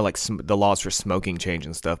changed. I know like the laws for smoking change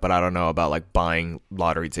and stuff, but I don't know about like buying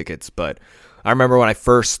lottery tickets. But I remember when I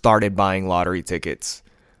first started buying lottery tickets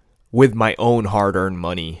with my own hard-earned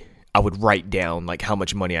money, I would write down like how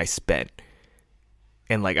much money I spent.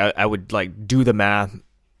 And like I would like do the math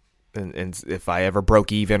and if I ever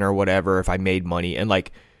broke even or whatever, if I made money. And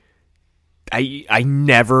like I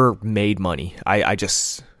never made money. I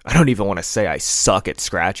don't even want to say I suck at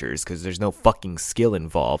scratchers because there's no fucking skill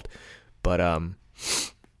involved. But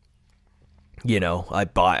you know, I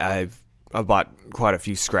bought quite a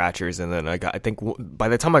few scratchers, and then I think by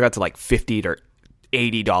the time I got to like $50 or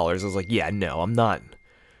 $80, I was like, yeah, no, I'm not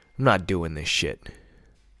doing this shit.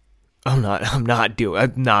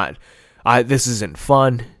 This isn't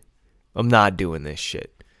fun. I'm not doing this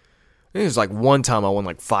shit. I think it was like one time I won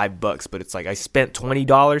like $5, but it's like I spent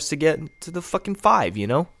 $20 to get to the fucking 5, you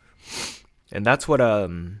know? And that's what, I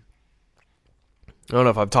don't know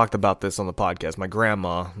if I've talked about this on the podcast. My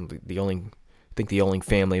grandma, the only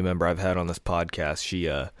family member I've had on this podcast,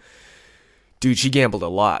 she gambled a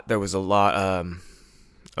lot. There was a lot,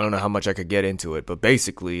 I don't know how much I could get into it, but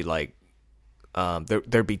basically like,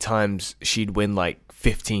 there'd be times she'd win like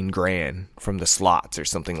 15 grand from the slots or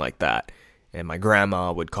something like that. And my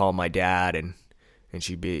grandma would call my dad and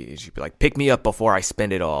she'd be like, pick me up before I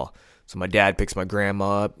spend it all. So my dad picks my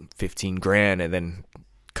grandma up, 15 grand, and then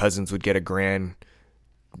cousins would get $1,000,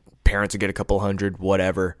 parents would get a couple hundred,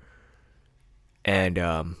 whatever. And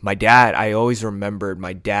my dad, I always remembered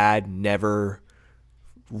my dad never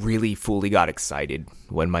really fully got excited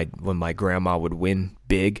when my grandma would win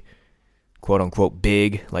big, quote unquote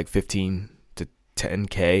big, like 15 to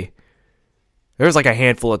 10K. There was like a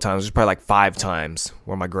handful of times, there's probably like 5 times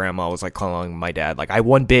where my grandma was like calling my dad, like, I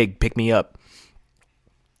won big, pick me up.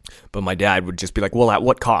 But my dad would just be like, well, at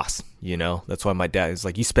what cost? You know, that's why my dad is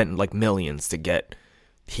like, you spent like millions to get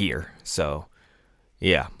here. So,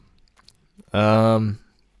 yeah.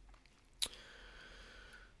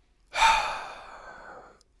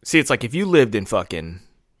 See, it's like if you lived in fucking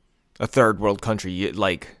a third world country,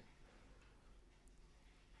 like,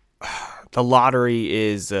 the lottery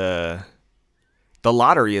is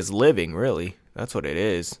living, really. That's what it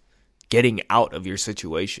is. Getting out of your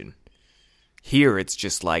situation. Here, it's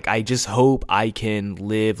just like, I just hope I can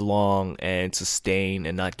live long and sustain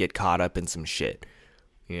and not get caught up in some shit,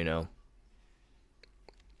 you know?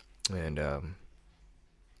 And,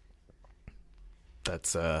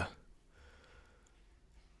 that's all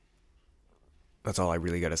I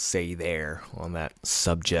really got to say there on that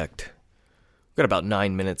subject. We've got about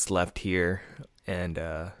 9 minutes left here, and,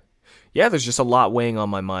 yeah, there's just a lot weighing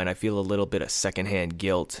on my mind. I feel a little bit of secondhand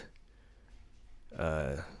guilt,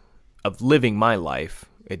 of living my life.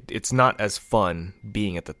 It's not as fun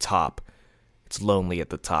being at the top. It's lonely at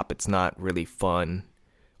the top. It's not really fun.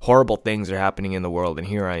 Horrible things are happening in the world, and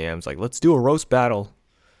here I am. It's like, let's do a roast battle.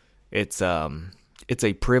 It's a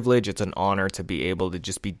privilege. It's an honor to be able to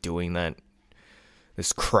just be doing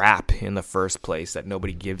this crap in the first place that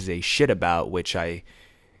nobody gives a shit about, which I'm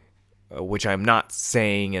not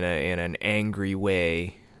saying in an angry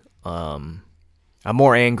way. I'm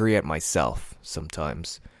more angry at myself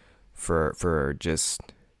sometimes for just,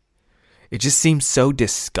 it just seems so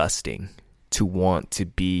disgusting to want to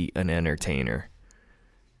be an entertainer.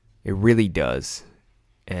 It really does.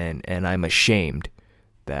 And I'm ashamed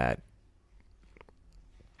that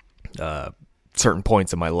certain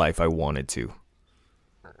points in my life I wanted to.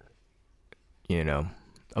 You know,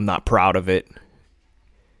 I'm not proud of it,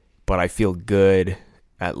 but I feel good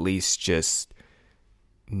at least just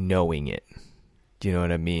knowing it. Do you know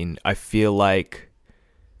what I mean? I feel like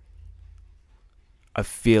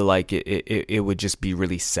it would just be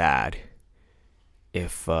really sad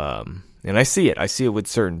if, and I see it with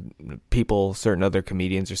certain people, certain other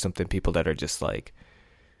comedians or something, people that are just like,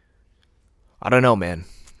 I don't know, man.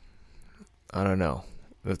 I don't know.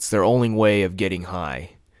 It's their only way of getting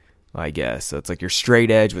high, I guess. So it's like you're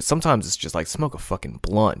straight edge, but sometimes it's just like, smoke a fucking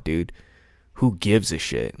blunt, dude. Who gives a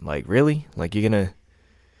shit? Like, really? Like, you're gonna,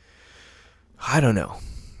 I don't know.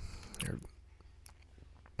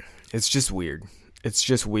 It's just weird. It's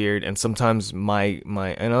just weird. And sometimes and I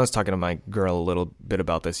was talking to my girl a little bit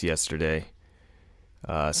about this yesterday.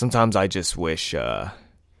 Sometimes I just wish,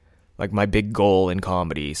 like, my big goal in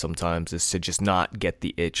comedy sometimes is to just not get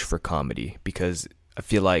the itch for comedy, because I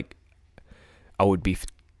feel like I would be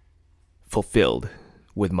fulfilled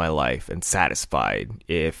with my life and satisfied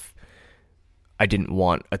if I didn't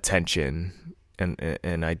want attention.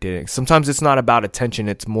 And I didn't. Sometimes it's not about attention.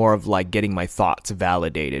 It's more of like getting my thoughts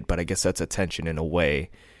validated. But I guess that's attention in a way.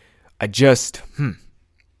 I just,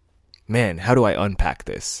 man, how do I unpack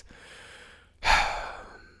this? I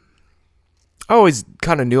always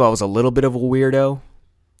kind of knew I was a little bit of a weirdo,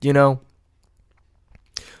 you know?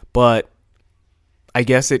 But I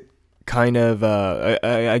guess it kind of,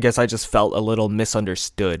 I guess I just felt a little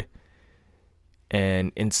misunderstood.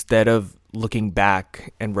 And instead of looking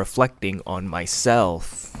back and reflecting on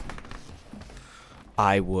myself,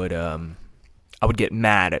 I would get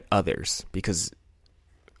mad at others because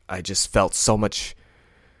I just felt so much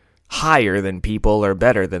higher than people or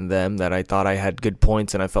better than them that I thought I had good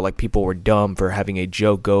points, and I felt like people were dumb for having a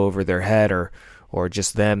joke go over their head or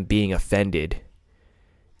just them being offended.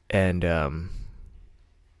 And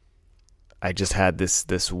I just had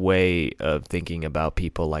this way of thinking about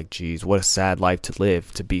people like, geez, what a sad life to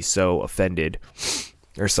live, to be so offended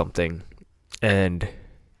or something. And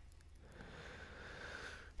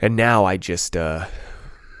now I just,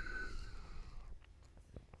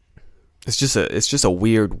 it's just a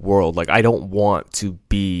weird world. Like, I don't want to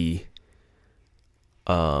be,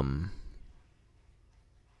 part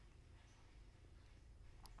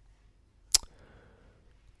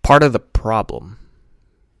of the problem,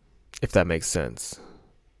 if that makes sense.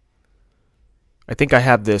 I think I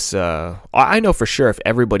have this, I know for sure if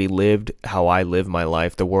everybody lived how I live my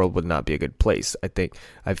life, the world would not be a good place. I think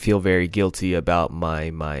I feel very guilty about my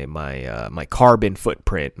carbon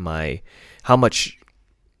footprint, how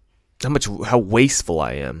wasteful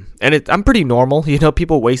I am. And I'm pretty normal, you know,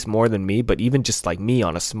 people waste more than me, but even just like me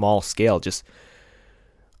on a small scale, just,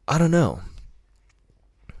 I don't know.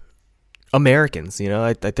 Americans.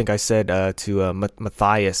 I think I said to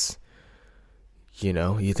Matthias,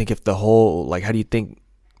 you think if the whole, like, how do you think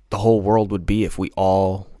the whole world would be if we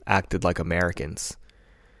all acted like Americans?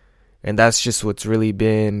 And that's just what's really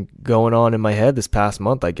been going on in my head this past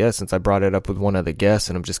month, I guess, since I brought it up with one of the guests,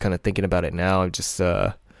 and I'm just kind of thinking about it now. I'm just,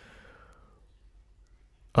 I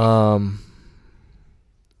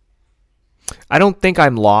don't think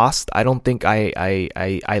I'm lost. I don't think I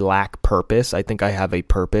lack purpose. I think I have a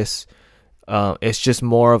purpose. It's just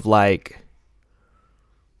more of like,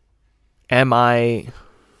 am I,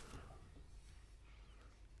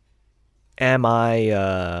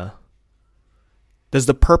 does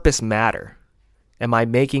the purpose matter? Am I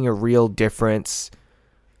making a real difference?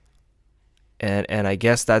 And I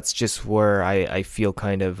guess that's just where I feel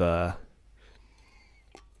kind of,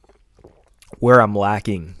 where I'm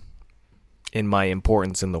lacking in my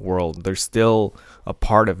importance in the world. There's still a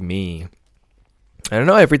part of me. I don't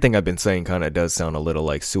know, everything I've been saying kind of does sound a little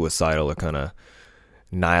like suicidal or kind of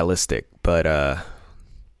nihilistic, but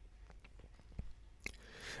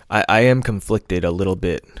I am conflicted a little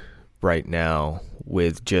bit right now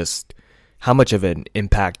with just how much of an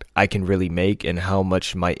impact I can really make and how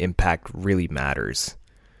much my impact really matters.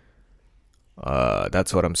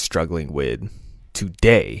 That's what I'm struggling with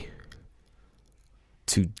today.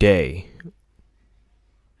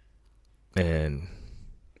 And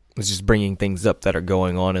it's just bringing things up that are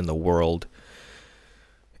going on in the world.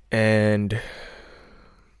 And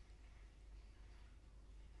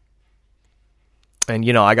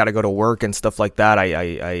I got to go to work and stuff like that.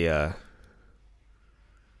 I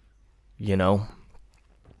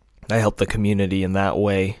help the community in that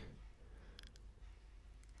way.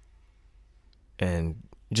 And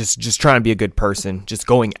just trying to be a good person, just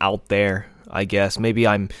going out there, I guess. Maybe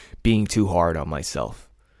I'm being too hard on myself.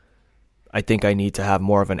 I think I need to have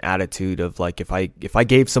more of an attitude of like, if I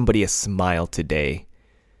gave somebody a smile today,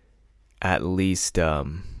 at least, you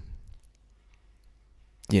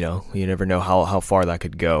never know how far that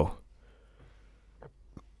could go.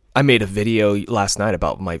 I made a video last night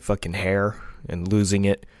about my fucking hair and losing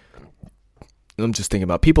it. I'm just thinking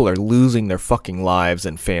about people are losing their fucking lives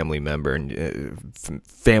and family members,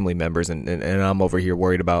 and I'm over here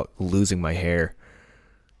worried about losing my hair.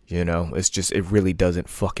 It's just, it really doesn't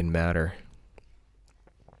fucking matter.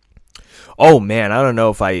 Oh man, I don't know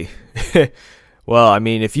if I well, I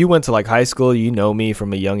mean, if you went to like high school, you know me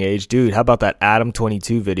from a young age. Dude, how about that Adam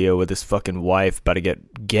 22 video with his fucking wife about to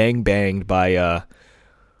get gang banged by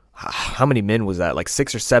how many men was that? Like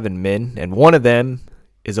 6 or 7 men, and one of them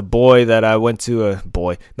is a boy that I went to, a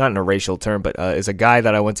boy, not in a racial term, but is a guy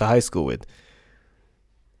that I went to high school with.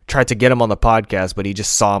 Tried to get him on the podcast, but he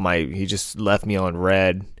just left me on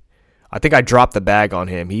red. I think I dropped the bag on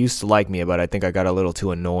him. He used to like me, but I think I got a little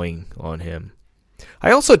too annoying on him.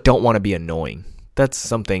 I also don't want to be annoying. That's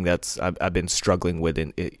something I've been struggling with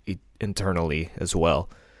internally as well.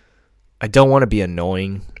 I don't want to be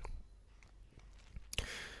annoying.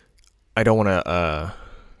 I don't want to,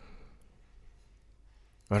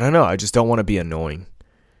 I don't know. I just don't want to be annoying.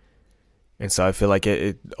 And so I feel like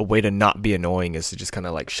a way to not be annoying is to just kind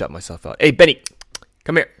of like shut myself out. Hey, Benny,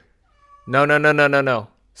 come here. No.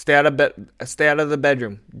 Stay out of the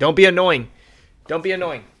bedroom. Don't be annoying. Go. Out.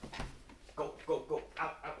 Go.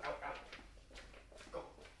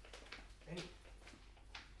 Benny.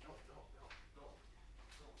 No. Go.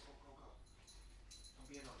 Don't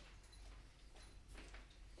be annoying.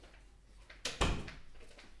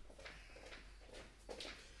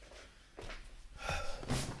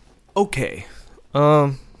 Okay.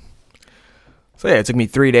 So yeah, it took me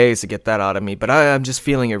 3 days to get that out of me, but I'm just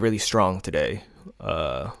feeling it really strong today.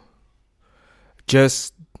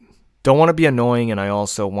 Just don't want to be annoying, and I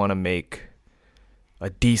also want to make a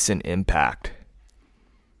decent impact.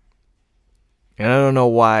 And I don't know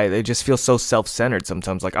why, they just feel so self-centered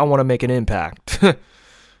sometimes, like, I want to make an impact.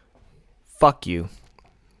 Fuck you.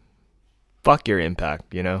 Fuck your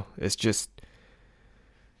impact, It's just,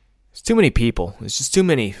 it's too many people. It's just too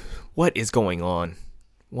many. What is going on?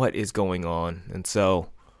 And so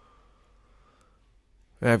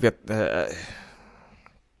I've got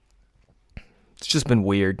it's just been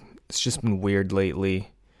weird. Lately.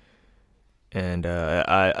 And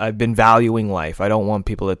I've been valuing life. I don't want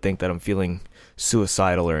people to think that I'm feeling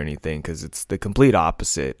suicidal or anything, because it's the complete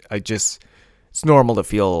opposite. It's normal to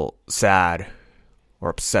feel sad or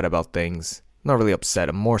upset about things. I'm not really upset.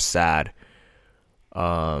 I'm more sad.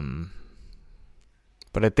 But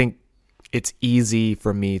I think it's easy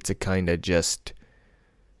for me to kind of just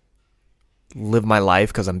live my life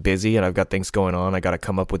because I'm busy and I've got things going on. I got to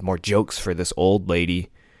come up with more jokes for this old lady.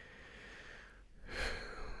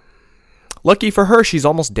 lucky for her, she's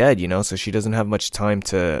almost dead, so she doesn't have much time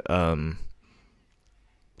to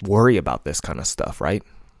worry about this kind of stuff, right?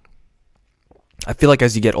 I feel like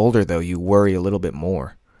as you get older, though, you worry a little bit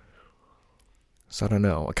more. So I don't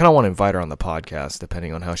know. I kind of want to invite her on the podcast,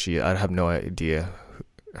 depending on how I have no idea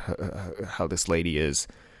how this lady is.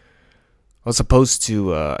 I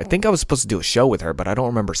think I was supposed to do a show with her, but I don't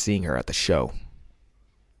remember seeing her at the show.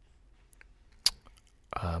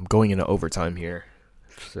 I'm going into overtime here,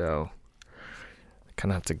 so I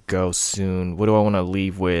kind of have to go soon. What do I want to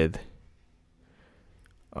leave with?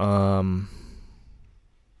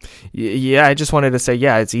 Yeah, I just wanted to say,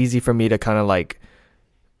 it's easy for me to kind of like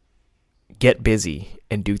get busy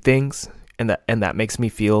and do things, and that makes me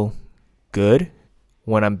feel good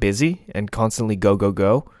when I'm busy and constantly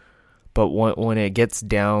go. But when it gets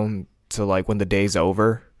down to like when the day's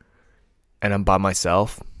over and I'm by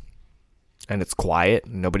myself and it's quiet,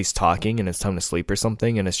 and nobody's talking, and it's time to sleep or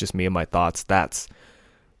something, and it's just me and my thoughts, that's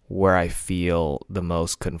where I feel the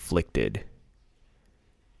most conflicted.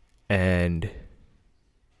 And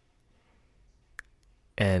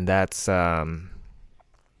that's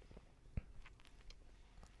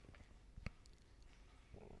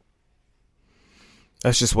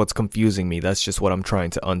just what's confusing me. That's just what I'm trying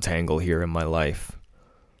to untangle here in my life.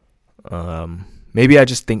 Maybe I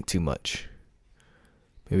just think too much.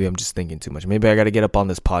 Maybe I'm just thinking too much. Maybe I got to get up on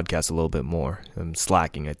this podcast a little bit more. I'm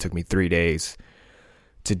slacking. It took me 3 days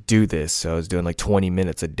to do this. So I was doing like 20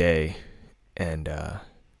 minutes a day. And I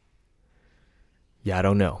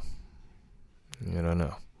don't know.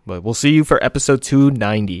 But we'll see you for episode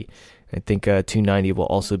 290. I think 290 will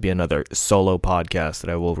also be another solo podcast that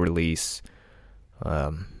I will release.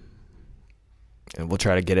 And we'll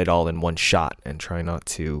try to get it all in one shot and try not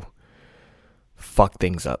to fuck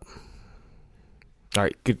things up. All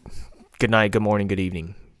right, good night, good morning, good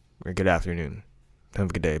evening, or good afternoon.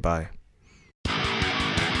 Have a good day. Bye.